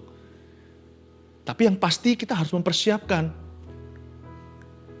untung. Tapi yang pasti kita harus mempersiapkan.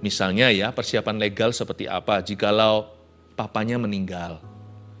 Misalnya ya, persiapan legal seperti apa jikalau papanya meninggal.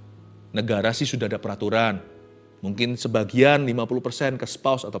 Negara sih sudah ada peraturan. Mungkin sebagian 50% ke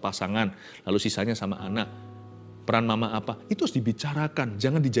spouse atau pasangan. Lalu sisanya sama anak. Peran mama apa? Itu harus dibicarakan.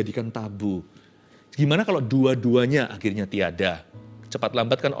 Jangan dijadikan tabu. Gimana kalau dua-duanya akhirnya tiada? Cepat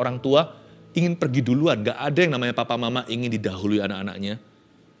lambat kan orang tua ingin pergi duluan. Gak ada yang namanya papa mama ingin didahului anak-anaknya.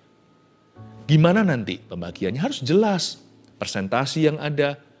 Gimana nanti pembagiannya? Harus jelas. Presentasi yang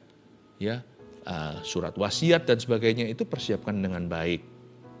ada. Ya, surat wasiat dan sebagainya itu persiapkan dengan baik.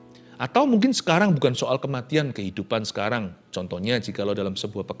 Atau mungkin sekarang bukan soal kematian, kehidupan sekarang. Contohnya jikalau dalam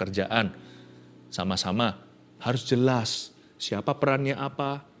sebuah pekerjaan, sama-sama harus jelas siapa perannya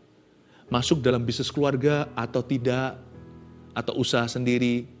apa, masuk dalam bisnis keluarga atau tidak, atau usaha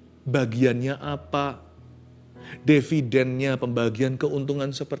sendiri, bagiannya apa, dividennya, pembagian keuntungan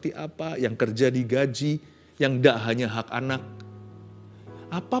seperti apa, yang kerja digaji, yang tidak hanya hak anak.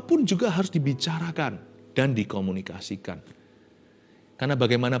 Apapun juga harus dibicarakan dan dikomunikasikan. Karena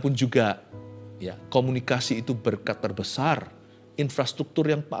bagaimanapun juga, ya, komunikasi itu berkat terbesar. Infrastruktur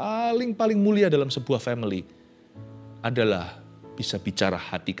yang paling mulia dalam sebuah family adalah bisa bicara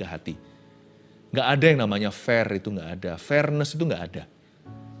hati ke hati. Nggak ada yang namanya fair, itu nggak ada. Fairness itu nggak ada.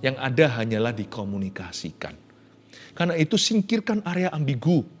 Yang ada hanyalah dikomunikasikan. Karena itu singkirkan area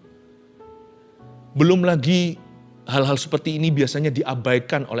ambigu. Belum lagi hal-hal seperti ini biasanya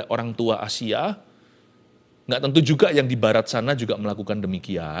diabaikan oleh orang tua Asia. Nggak tentu juga yang di barat sana juga melakukan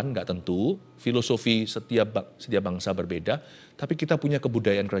demikian, nggak tentu. Filosofi setiap bangsa berbeda, tapi kita punya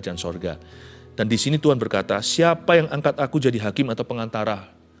kebudayaan kerajaan sorga. Dan di sini Tuhan berkata, siapa yang angkat aku jadi hakim atau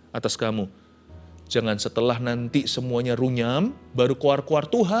pengantara atas kamu? Jangan setelah nanti semuanya runyam, baru keluar-keluar,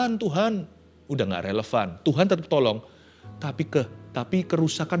 Tuhan, udah nggak relevan. Tuhan tetap tolong, tapi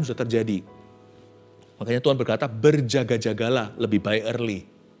kerusakan sudah terjadi. Makanya Tuhan berkata, berjaga-jagalah, lebih baik early.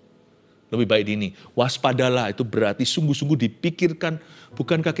 Lebih baik dini. Waspadalah, itu berarti sungguh-sungguh dipikirkan.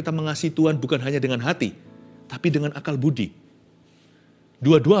 Bukankah kita mengasihi Tuhan bukan hanya dengan hati, tapi dengan akal budi.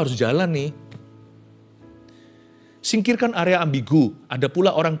 Dua-dua harus jalan nih. Singkirkan area ambigu. Ada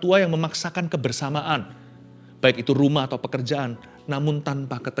pula orang tua yang memaksakan kebersamaan. Baik itu rumah atau pekerjaan, namun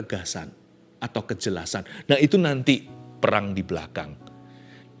tanpa ketegasan atau kejelasan. Nah itu nanti perang di belakang.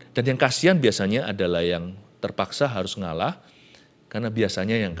 Dan yang kasihan biasanya adalah yang terpaksa harus ngalah, karena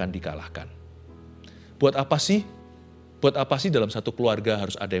biasanya yang akan dikalahkan. Buat apa sih? Buat apa sih dalam satu keluarga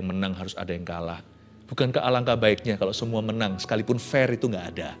harus ada yang menang, harus ada yang kalah? Bukankah alangkah baiknya kalau semua menang, sekalipun fair itu nggak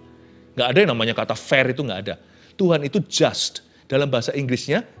ada. Nggak ada yang namanya kata fair itu nggak ada. Tuhan itu just. Dalam bahasa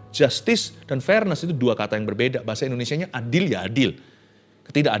Inggrisnya, justice dan fairness itu dua kata yang berbeda. Bahasa Indonesianya adil ya adil.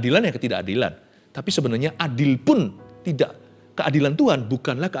 Ketidakadilan ya ketidakadilan. Tapi sebenarnya adil pun tidak. Keadilan Tuhan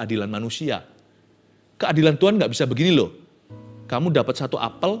bukanlah keadilan manusia. Keadilan Tuhan nggak bisa begini loh. Kamu dapat satu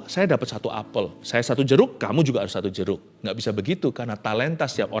apel, saya dapat satu apel. Saya satu jeruk, kamu juga harus satu jeruk. Nggak bisa begitu karena talenta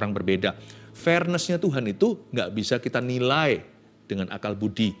setiap orang berbeda. Fairness-nya Tuhan itu nggak bisa kita nilai dengan akal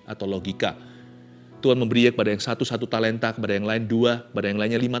budi atau logika. Tuhan memberi kepada yang satu talenta, kepada yang lain 2, kepada yang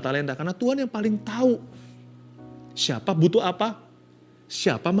lainnya 5 talenta. Karena Tuhan yang paling tahu siapa butuh apa,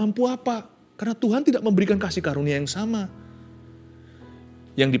 siapa mampu apa. Karena Tuhan tidak memberikan kasih karunia yang sama.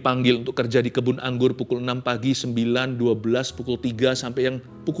 Yang dipanggil untuk kerja di kebun anggur pukul 6 pagi, 9, 12, pukul 3, sampai yang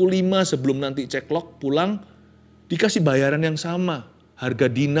pukul 5 sebelum nanti ceklok pulang, dikasih bayaran yang sama.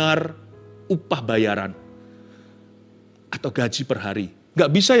 Harga dinar, upah bayaran, atau gaji per hari. Gak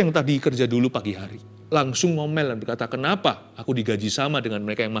bisa yang tadi kerja dulu pagi hari. Langsung ngomel dan berkata, kenapa aku digaji sama dengan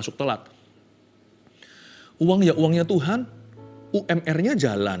mereka yang masuk telat? Uang ya uangnya Tuhan, UMR-nya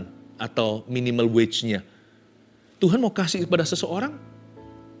jalan, atau minimal wage-nya. Tuhan mau kasih kepada seseorang,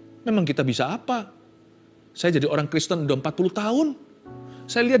 memang kita bisa apa? Saya jadi orang Kristen udah 40 tahun.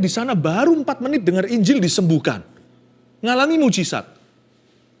 Saya lihat di sana baru 4 menit dengar Injil disembuhkan. Ngalami mujizat.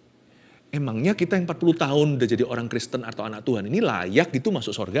 Emangnya kita yang 40 tahun udah jadi orang Kristen atau anak Tuhan ini layak gitu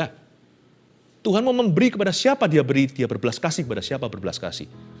masuk surga? Tuhan mau memberi kepada siapa dia beri, dia berbelas kasih kepada siapa berbelas kasih.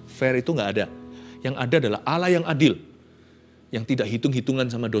 Fair itu nggak ada. Yang ada adalah Allah yang adil. Yang tidak hitung-hitungan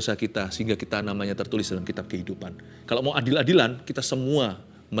sama dosa kita sehingga kita namanya tertulis dalam kitab kehidupan. Kalau mau adil-adilan, kita semua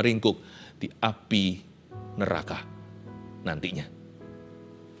meringkuk di api neraka nantinya.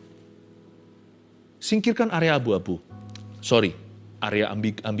 Singkirkan area abu-abu. Area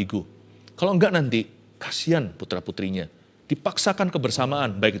ambigu. Kalau enggak nanti, kasihan putra-putrinya. Dipaksakan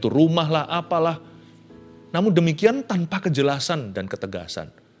kebersamaan, baik itu rumah lah, apalah. Namun demikian tanpa kejelasan dan ketegasan.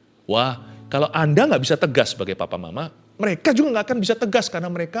 Wah, kalau Anda nggak bisa tegas sebagai papa mama, mereka juga nggak akan bisa tegas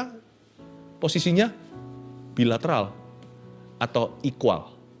karena mereka posisinya bilateral atau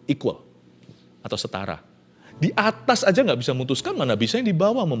equal atau setara. Di atas aja nggak bisa memutuskan, mana bisa yang di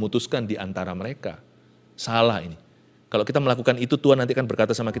bawah memutuskan di antara mereka. Salah ini. Kalau kita melakukan itu, Tuhan nanti akan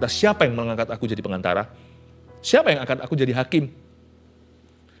berkata sama kita, siapa yang mengangkat aku jadi pengantara? Siapa yang akan aku jadi hakim?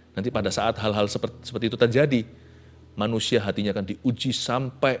 Nanti pada saat hal-hal seperti itu terjadi, manusia hatinya akan diuji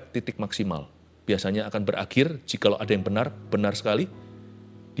sampai titik maksimal. Biasanya akan berakhir, jikalau ada yang benar sekali,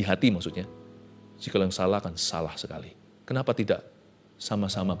 di hati maksudnya. Jikalau yang salah, akan salah sekali. Kenapa tidak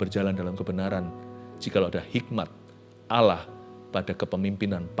sama-sama berjalan dalam kebenaran jikalau ada hikmat Allah pada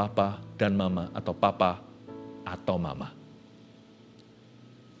kepemimpinan papa dan mama atau papa atau mama.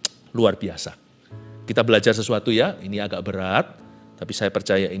 Luar biasa. Kita belajar sesuatu ya, ini agak berat, tapi saya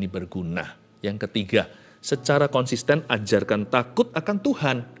percaya ini berguna. Yang ketiga, secara konsisten ajarkan takut akan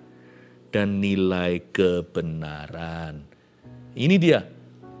Tuhan dan nilai kebenaran. Ini dia.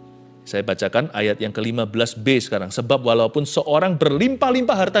 Saya bacakan ayat yang ke-15b sekarang. Sebab walaupun seorang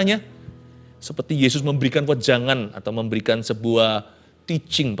berlimpah-limpah hartanya, seperti Yesus memberikan wejangan atau memberikan sebuah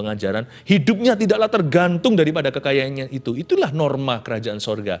teaching, pengajaran, hidupnya tidaklah tergantung daripada kekayaannya itu. Itulah norma kerajaan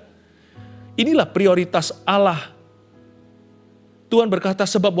sorga. Inilah prioritas Allah. Tuhan berkata,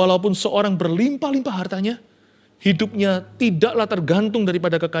 sebab walaupun seorang berlimpah-limpah hartanya, hidupnya tidaklah tergantung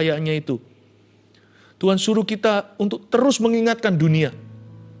daripada kekayaannya itu. Tuhan suruh kita untuk terus mengingatkan dunia.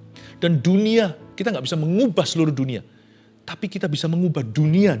 Dan dunia, kita nggak bisa mengubah seluruh dunia. Tapi kita bisa mengubah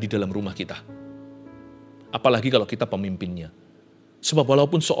dunia di dalam rumah kita. Apalagi kalau kita pemimpinnya. Sebab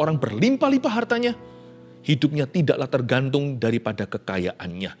walaupun seorang berlimpah-limpah hartanya, hidupnya tidaklah tergantung daripada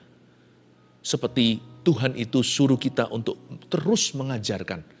kekayaannya. Seperti Tuhan itu suruh kita untuk terus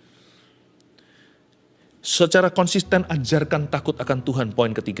mengajarkan. Secara konsisten ajarkan takut akan Tuhan,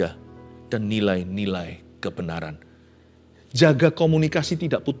 poin ketiga. Dan nilai-nilai kebenaran. Jaga komunikasi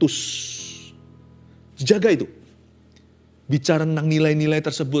tidak putus. Jaga itu. Bicara tentang nilai-nilai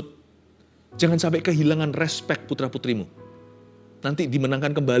tersebut. Jangan sampai kehilangan respek putra-putrimu. Nanti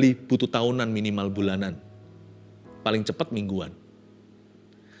dimenangkan kembali butuh tahunan minimal bulanan. Paling cepat mingguan.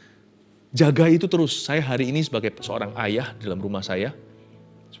 Jaga itu terus. Saya hari ini sebagai seorang ayah dalam rumah saya,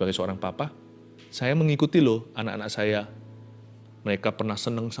 sebagai seorang papa, saya mengikuti loh anak-anak saya. Mereka pernah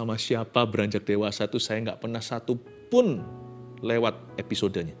senang sama siapa, beranjak dewasa itu saya nggak pernah satu pun lewat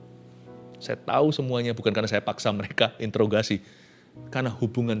episodenya. Saya tahu semuanya bukan karena saya paksa mereka interogasi. Karena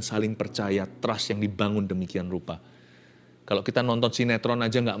hubungan saling percaya, trust yang dibangun demikian rupa. Kalau kita nonton sinetron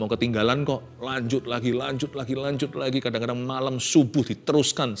aja nggak mau ketinggalan kok. Lanjut lagi. Kadang-kadang malam subuh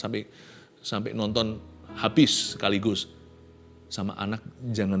diteruskan sampai nonton habis sekaligus. Sama anak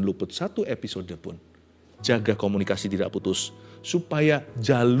jangan luput satu episode pun. Jaga komunikasi tidak putus. Supaya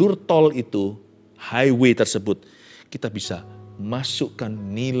jalur tol itu, highway tersebut, kita bisa masukkan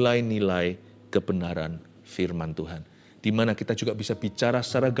nilai-nilai kebenaran firman Tuhan. Di mana kita juga bisa bicara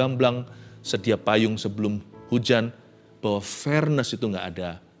secara gamblang, sedia payung sebelum hujan, bahwa fairness itu nggak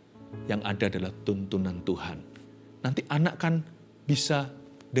ada. Yang ada adalah tuntunan Tuhan. Nanti anak kan bisa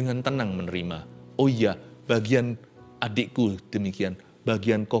dengan tenang menerima. Oh iya, bagian adikku demikian,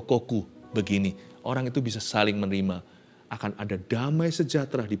 bagian kokoku begini. Orang itu bisa saling menerima. Akan ada damai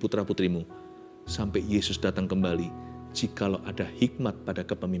sejahtera di putra-putrimu. Sampai Yesus datang kembali, jikalau ada hikmat pada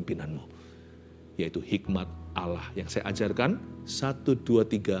kepemimpinanmu. Yaitu hikmat Allah yang saya ajarkan, 1, 2,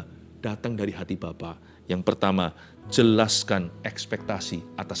 3, datang dari hati Bapa. Yang pertama, jelaskan ekspektasi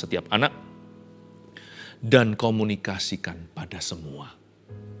atas setiap anak. Dan komunikasikan pada semua.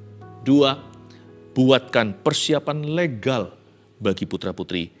 2, buatkan persiapan legal bagi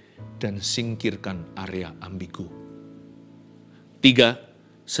putra-putri dan singkirkan area ambigu. 3,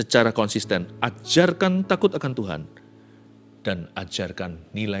 secara konsisten ajarkan takut akan Tuhan dan ajarkan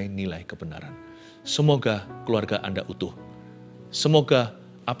nilai-nilai kebenaran. Semoga keluarga Anda utuh. Semoga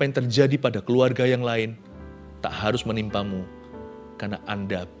apa yang terjadi pada keluarga yang lain tak harus menimpamu karena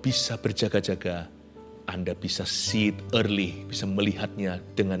Anda bisa berjaga-jaga. Anda bisa see it early, bisa melihatnya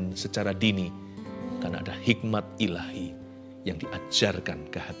dengan secara dini karena ada hikmat ilahi yang diajarkan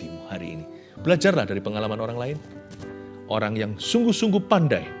ke hatimu hari ini. Belajarlah dari pengalaman orang lain. Orang yang sungguh-sungguh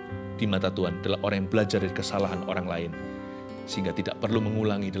pandai di mata Tuhan adalah orang yang belajar dari kesalahan orang lain. Sehingga tidak perlu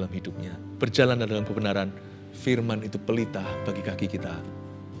mengulangi dalam hidupnya. Berjalan dalam kebenaran, firman itu pelita bagi kaki kita.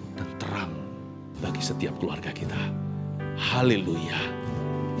 Dan terang bagi setiap keluarga kita. Haleluya.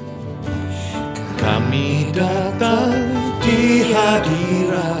 Kami datang di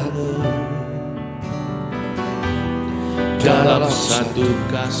hadirat-Mu Dalam satu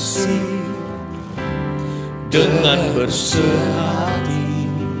kasih dengan bersehati,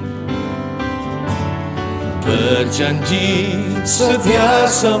 berjanji setia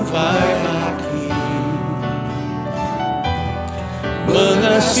sampai akhir,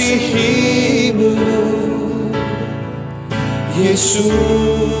 mengasihi-Mu Yesus.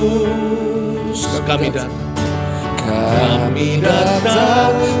 kami datang. Kami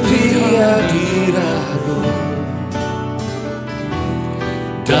datang di hadirat-Mu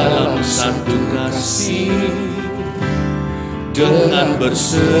Dalam satu kasih dengan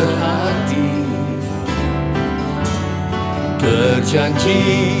bersehati,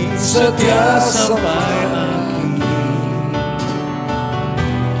 berjanji setia sampai akhir,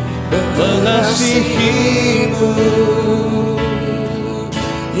 mengasihi-Mu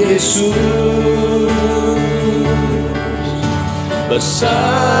Yesus.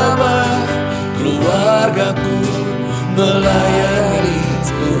 Bersama keluargaku melayani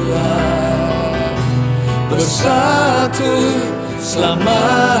Tuhan, bersatu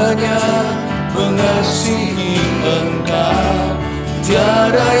selamanya mengasihi Engkau.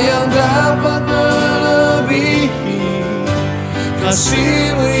 Tiada yang dapat melebihi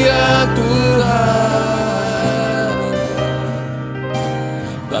kasih-Mu ya Tuhan.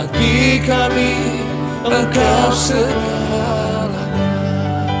 Bagi kami Engkau segala.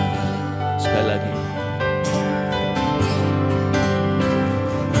 Sekali lagi.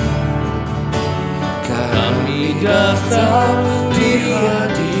 Kami datang di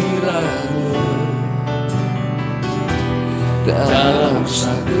hadirat-Mu dalam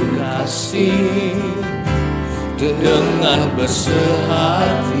satu kasih dengan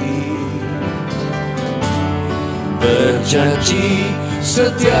bersehati, berjanji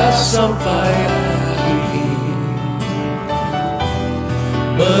setia sampai akhir,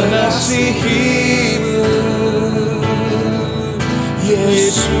 mengasihi-Mu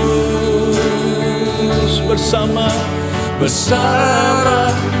Yesus. Bersama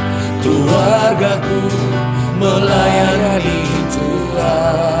keluargaku melayani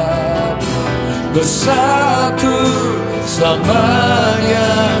Tuhan, bersatu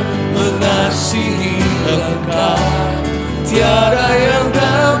selamanya mengasihi Engkau. Tiada yang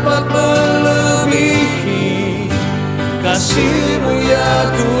dapat melebihi kasih-Mu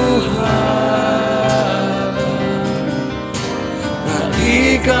ya Tuhan.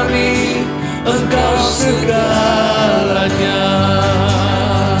 Bagi kami Engkau segalanya.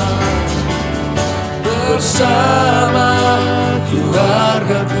 Bersama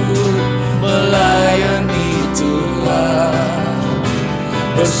keluargaku melayani Tuhan.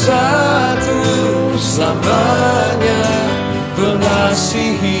 Bersatu selamanya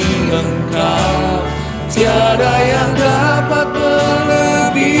mengasihi Engkau. Tiada yang dapat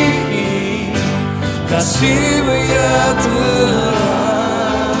melebihi kasih-Mu ya Tuhan.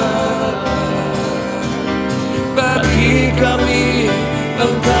 Bagi kami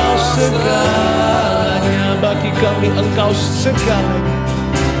Engkau segalanya. Bagi kami Engkau segalanya.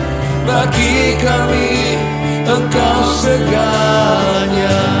 Bagi kami Engkau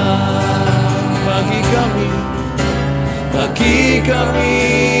segalanya. Bagi kami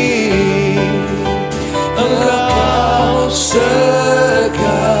Engkau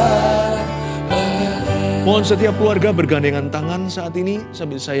segalanya. Mohon setiap keluarga bergandengan tangan saat ini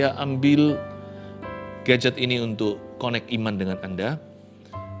sambil saya ambil gadget ini untuk connect iman dengan Anda.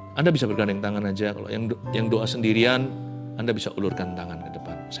 Anda bisa bergandeng tangan aja. Kalau yang doa sendirian, Anda bisa ulurkan tangan ke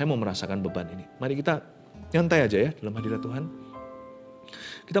depan. Saya mau merasakan beban ini. Mari kita nyantai aja ya dalam hadirat Tuhan.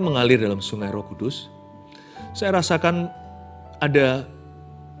 Kita mengalir dalam sungai Roh Kudus. Saya rasakan ada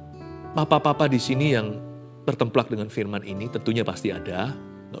papa-papa di sini yang bertemplak dengan firman ini. Tentunya pasti ada.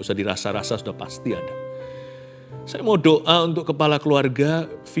 Nggak usah dirasa-rasa, sudah pasti ada. Saya mau doa untuk kepala keluarga,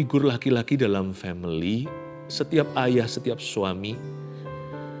 figur laki-laki dalam family, setiap ayah, setiap suami.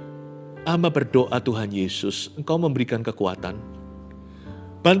 Hamba berdoa Tuhan Yesus, Engkau memberikan kekuatan.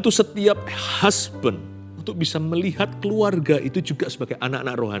 Bantu setiap husband untuk bisa melihat keluarga itu juga sebagai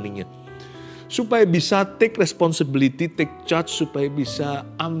anak-anak rohaninya. Supaya bisa take responsibility, take charge, supaya bisa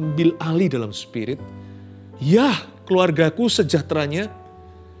ambil alih dalam spirit. Ya, keluargaku sejahteranya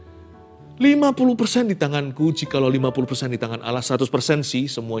 50% di tanganku, jikalau 50% di tangan Allah, 100% sih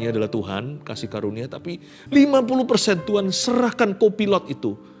semuanya adalah Tuhan, kasih karunia. Tapi 50% Tuhan serahkan kopilot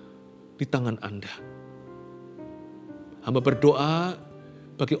itu di tangan Anda. Hamba berdoa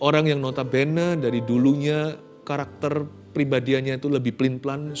bagi orang yang notabene dari dulunya karakter pribadiannya itu lebih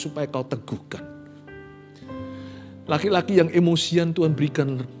pelin-pelan supaya Kau teguhkan. Laki-laki yang emosian Tuhan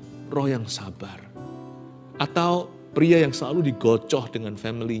berikan roh yang sabar. Atau pria yang selalu digocoh dengan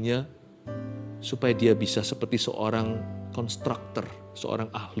family-nya supaya dia bisa seperti seorang konstruktor,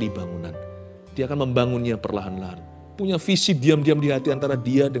 seorang ahli bangunan. Dia akan membangunnya perlahan-lahan. Punya visi diam-diam di hati antara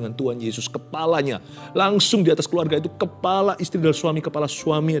dia dengan Tuhan Yesus. Kepalanya langsung di atas keluarga itu, kepala istri dan suami, kepala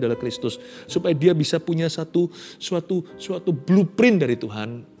suami adalah Kristus. Supaya dia bisa punya suatu blueprint dari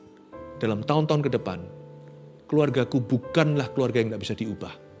Tuhan dalam tahun-tahun ke depan. Keluargaku bukanlah keluarga yang tidak bisa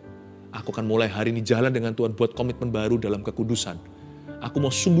diubah. Aku akan mulai hari ini jalan dengan Tuhan buat komitmen baru dalam kekudusan. Aku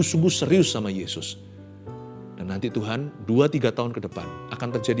mau sungguh-sungguh serius sama Yesus. Dan nanti Tuhan 2-3 tahun ke depan akan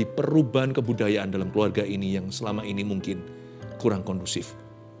terjadi perubahan kebudayaan dalam keluarga ini yang selama ini mungkin kurang kondusif.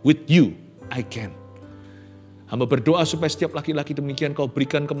 With you, I can. Hamba berdoa supaya setiap laki-laki demikian Kau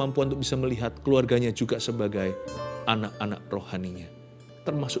berikan kemampuan untuk bisa melihat keluarganya juga sebagai anak-anak rohaninya.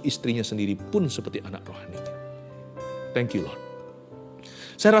 Termasuk istrinya sendiri pun seperti anak rohaninya. Thank you Lord.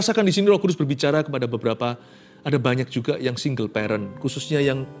 Saya rasakan di sini Roh Kudus berbicara kepada beberapa, ada banyak juga yang single parent, khususnya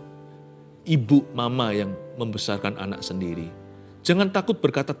yang ibu, mama yang membesarkan anak sendiri. Jangan takut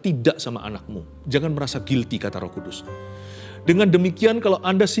berkata tidak sama anakmu. Jangan merasa guilty, kata Roh Kudus. Dengan demikian kalau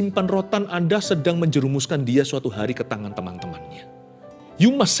Anda simpan rotan, Anda sedang menjerumuskan dia suatu hari ke tangan teman-temannya.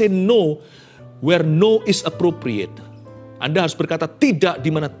 You must say no where no is appropriate. Anda harus berkata tidak di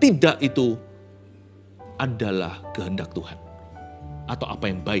mana tidak itu adalah kehendak Tuhan. Atau apa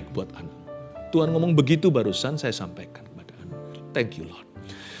yang baik buat Anda. Tuhan ngomong begitu barusan saya sampaikan kepada Anda. Thank you Lord.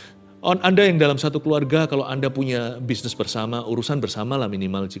 Anda yang dalam satu keluarga, kalau Anda punya bisnis bersama, urusan bersama lah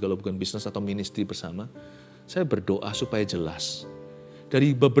minimal, jika bukan bisnis atau ministry bersama, saya berdoa supaya jelas.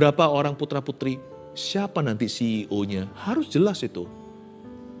 Dari beberapa orang putra-putri, siapa nanti CEO-nya, harus jelas itu.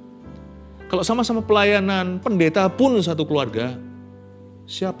 Kalau sama-sama pelayanan, pendeta pun satu keluarga,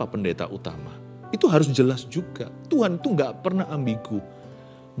 siapa pendeta utama? Itu harus jelas juga. Tuhan itu nggak pernah ambigu.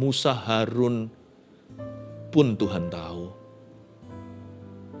 Musa, Harun pun Tuhan tahu.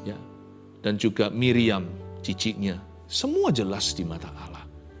 Ya. Dan juga Miriam, ciciknya. Semua jelas di mata Allah.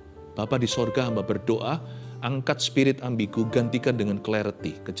 Bapa di sorga, hamba berdoa, angkat spirit ambigu, gantikan dengan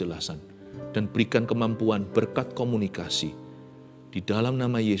clarity, kejelasan. Dan berikan kemampuan berkat komunikasi. Di dalam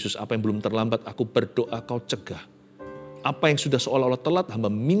nama Yesus, apa yang belum terlambat aku berdoa kau cegah. Apa yang sudah seolah-olah telat,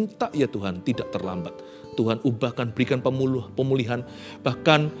 hamba minta ya Tuhan tidak terlambat. Tuhan ubahkan, berikan pemulihan,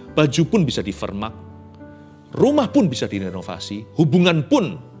 bahkan baju pun bisa difermak, rumah pun bisa direnovasi, hubungan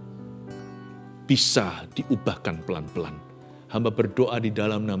pun bisa diubahkan pelan-pelan. Hamba berdoa di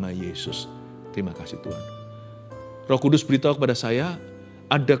dalam nama Yesus. Terima kasih Tuhan. Roh Kudus beritahu kepada saya,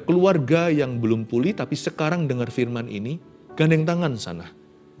 ada keluarga yang belum pulih tapi sekarang dengar firman ini, gandeng tangan sana,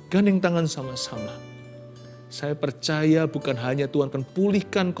 gandeng tangan sama-sama. Saya percaya bukan hanya Tuhan akan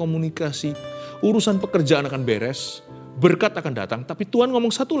pulihkan komunikasi, urusan pekerjaan akan beres, berkat akan datang, tapi Tuhan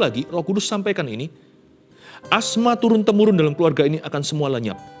ngomong satu lagi, Roh Kudus sampaikan ini, asma turun-temurun dalam keluarga ini akan semua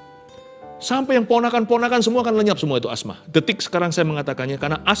lenyap. Sampai yang ponakan-ponakan semua akan lenyap semua itu asma. Detik sekarang saya mengatakannya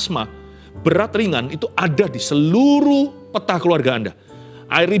karena asma, berat ringan itu ada di seluruh peta keluarga Anda.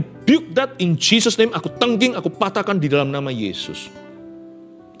 I rebuke that in Jesus name, aku tengking, aku patahkan di dalam nama Yesus.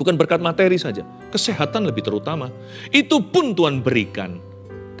 Bukan berkat materi saja, kesehatan lebih terutama. Itu pun Tuhan berikan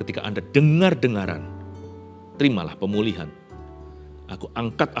ketika Anda dengar-dengaran. Terimalah pemulihan. Aku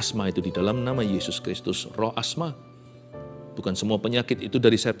angkat asma itu di dalam nama Yesus Kristus, roh asma. Bukan semua penyakit itu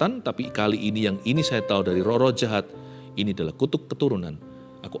dari setan, tapi kali ini yang ini saya tahu dari roh-roh jahat, ini adalah kutuk keturunan.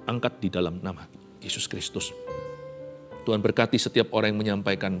 Aku angkat di dalam nama Yesus Kristus. Tuhan berkati setiap orang yang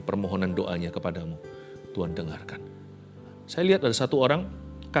menyampaikan permohonan doanya kepadamu. Tuhan dengarkan. Saya lihat ada satu orang,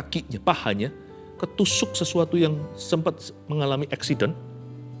 kakinya, pahanya, ketusuk sesuatu yang sempat mengalami accident.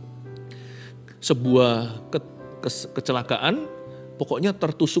 Sebuah kecelakaan, pokoknya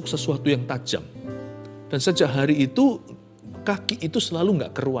tertusuk sesuatu yang tajam. Dan sejak hari itu, kaki itu selalu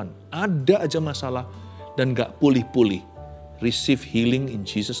gak keruan. Ada aja masalah dan gak pulih-pulih. Receive healing in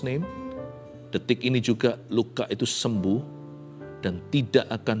Jesus name. Detik ini juga luka itu sembuh dan tidak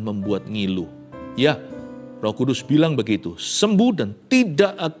akan membuat ngilu. Ya, Roh Kudus bilang begitu, sembuh dan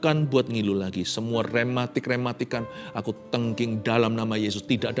tidak akan buat ngilu lagi. Semua rematik-rematikan, aku tengking dalam nama Yesus.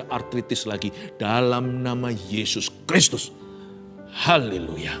 Tidak ada artritis lagi dalam nama Yesus Kristus.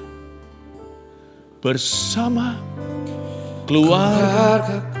 Haleluya. Bersama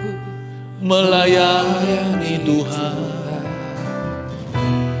keluargaku melayani Tuhan.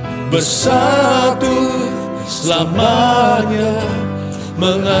 Bersatu selamanya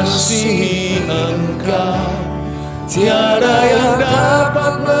mengasihi Engkau. Tiada yang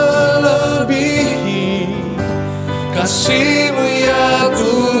dapat melebihi kasih-Mu ya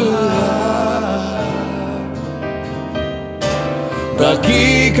Tuhan.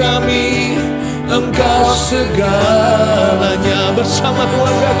 Bagi kami Engkau segalanya. Bersama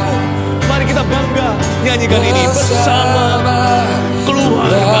keluargaku, mari kita bangga nyanyikan ini. Bersama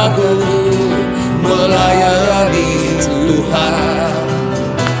keluargaku melayani Tuhan.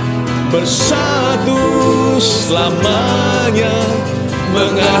 Bersatu selamanya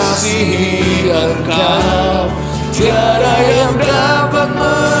mengasihi Engkau. Tiada yang dapat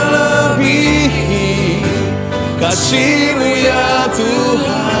melebihi kasih-Mu ya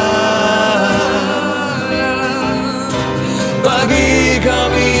Tuhan. Bagi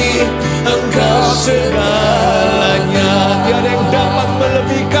kami Engkau segalanya. Tiada yang dapat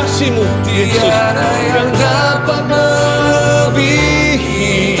melebihi kasih-Mu, tiada yang dapat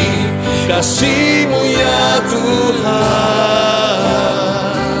melebihi kasih-Mu ya Tuhan.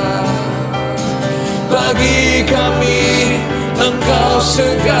 Bagi kami Engkau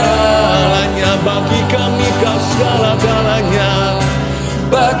segalanya. Bagi kami Engkau segala-galanya.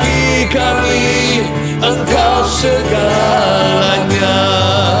 Bagi kami Engkau segalanya.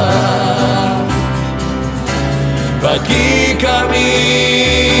 Bagi kami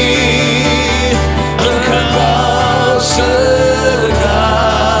Engkau segalanya.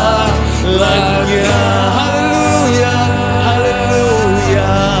 Haleluya,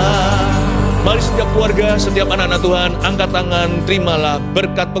 haleluya. Mari setiap keluarga, setiap anak-anak Tuhan, angkat tangan, terimalah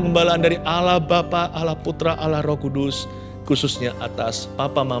berkat pengembalaan dari Allah Bapa, Allah Putra, Allah Roh Kudus, khususnya atas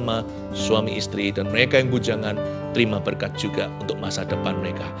papa, mama, suami, istri, dan mereka yang bujangan. Terima berkat juga untuk masa depan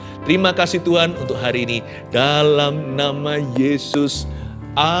mereka. Terima kasih Tuhan untuk hari ini. Dalam nama Yesus.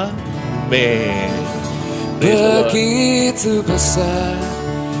 Amin. Begitu besar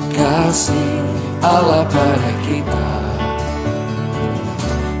kasih Allah pada kita.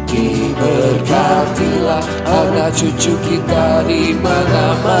 Diberkatilah anak cucu kita di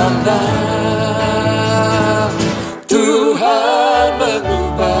mana-mana. Tuhan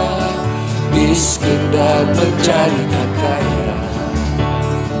mengubah miskin dan menjadikan kaya,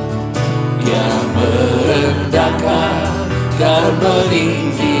 yang merendahkan dan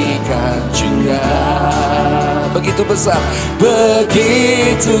meninggikan juga. Begitu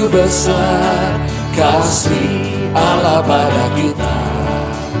besar kasih Allah pada kita.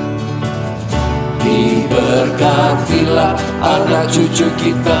 Diberkatilah anak cucu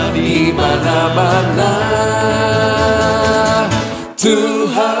kita di mana-mana.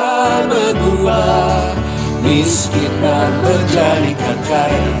 Tuhan mengubah miskin dan menjadikan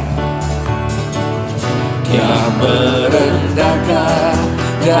kaya. Dia merendahkan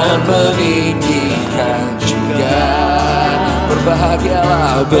dan meninggikan juga.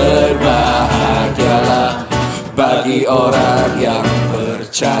 Berbahagialah, berbahagialah bagi orang yang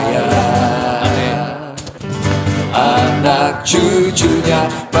percaya. Anak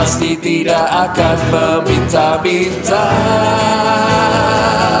cucunya pasti tidak akan meminta-minta,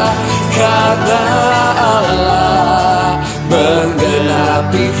 karena Allah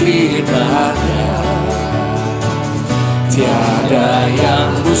menggenapi firman-Nya. Tiada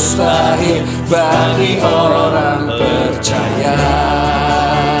yang mustahil bagi orang percaya.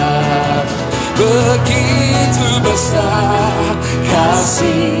 Begitu besar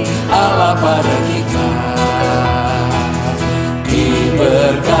kasih Allah pada kita.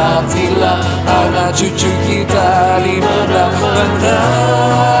 Diberkatilah anak cucu kita di mana-mana.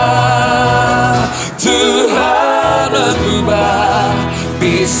 Tuhan mengubah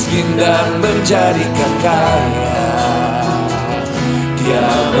miskin dan menjadikan kaya.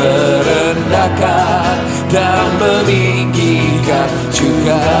 Dia merendahkan dan meninggikan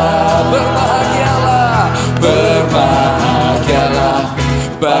juga. Berbahagialah, berbahagialah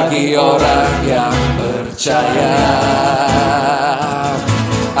bagi orang yang percaya.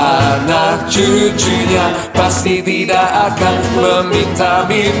 Anak cucunya pasti tidak akan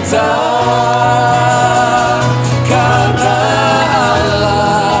meminta-minta, karena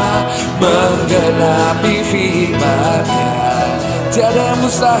Allah menggenapi firman-Nya. Tiada yang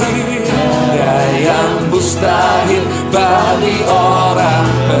mustahil, tiada yang mustahil bagi orang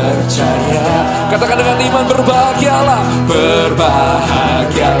percaya. Katakan dengan iman, berbahagialah,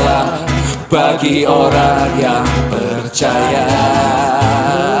 berbahagialah bagi orang yang percaya.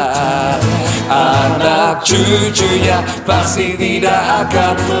 Anak cucunya pasti tidak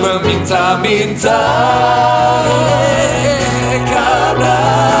akan meminta-minta, karena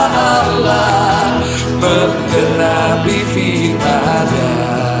Allah menggenapi firman-Nya.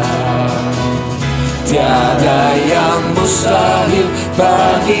 Tiada yang mustahil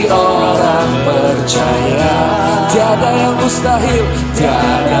bagi orang percaya. Tiada yang mustahil,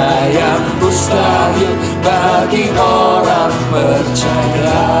 tiada yang mustahil bagi orang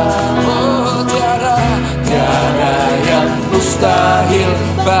percaya. Oh, tiada yang mustahil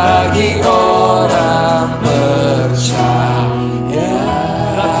bagi orang percaya.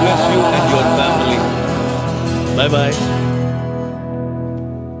 God bless you and your family. Bye-bye.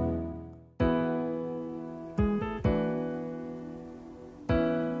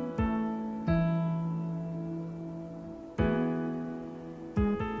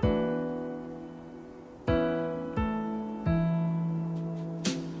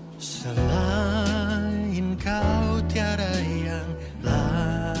 Selain Kau tiada yang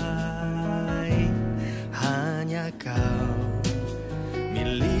lain, hanya Kau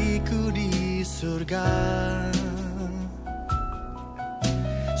milikku di surga.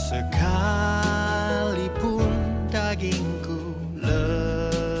 Sekalipun dagingku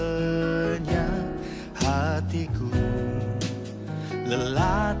lenyap, hatiku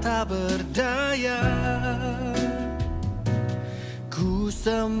lelah tak berdaya. Ku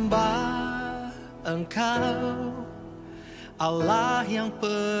sembah Engkau, Allah yang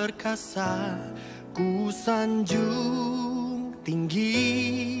perkasa. Ku sanjung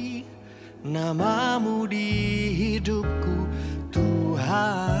tinggi nama-Mu di hidupku,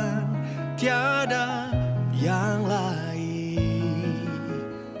 Tuhan, tiada yang lain.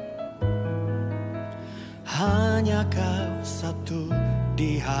 Hanya Kau satu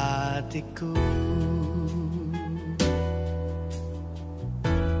di hatiku.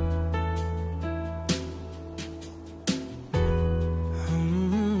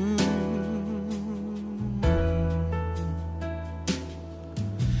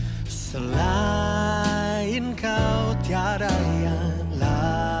 Selain Kau tiada yang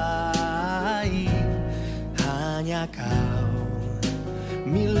lain, hanya Kau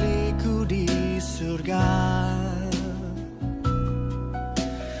milikku di surga.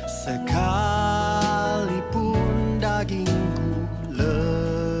 Sekalipun dagingku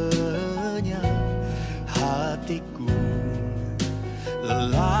lenyap, hatiku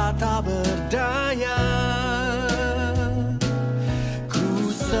lelah tak berdaya.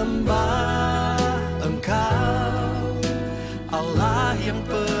 Sembah Engkau, Allah yang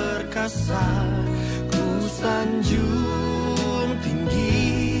perkasa. Ku sanjung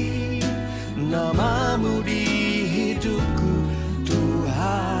tinggi nama-Mu di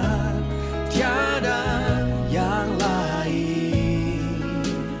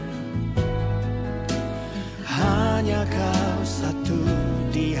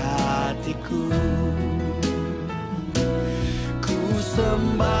hatiku. Ku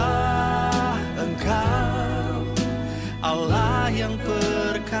sembah Engkau, Allah yang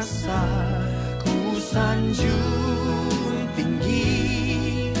perkasa. Ku sanjung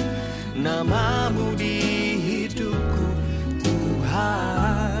tinggi namamu di hidupku,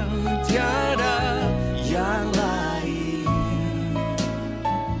 Tuhan, tiada yang lain.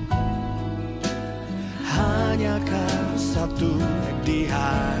 Hanya Kau satu di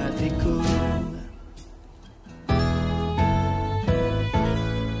hatiku.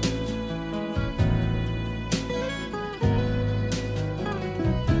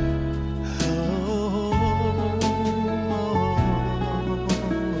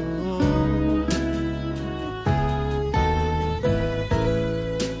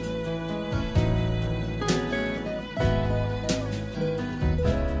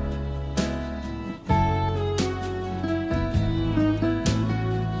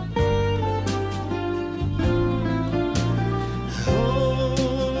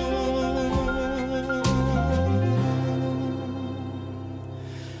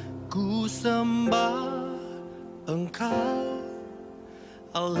 Ku sembah Engkau,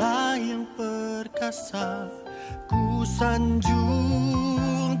 Allah yang perkasa. Ku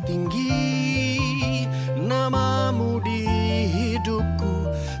sanjung tinggi namamu di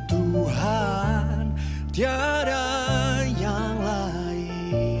hidupku, Tuhan, tiada yang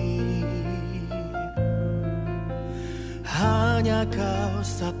lain. Hanya Kau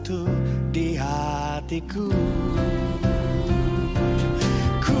satu di hatiku.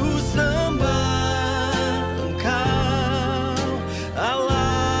 Sembah Engkau,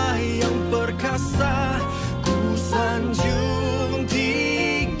 Allah yang perkasa. Ku sanjung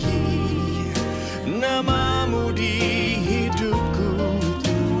tinggi namamu di hidupku,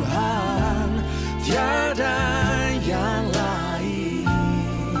 Tuhan, tiada yang lain.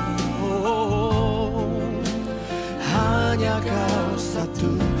 Hanya Kau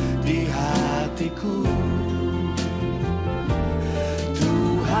satu di hatiku.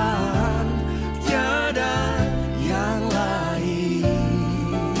 Tiada yang lain.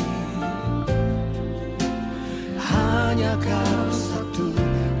 Hanya Kau satu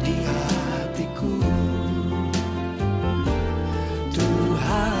di hatiku,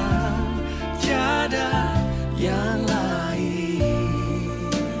 Tuhan, tiada yang lain.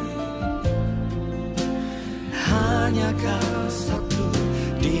 Hanya Kau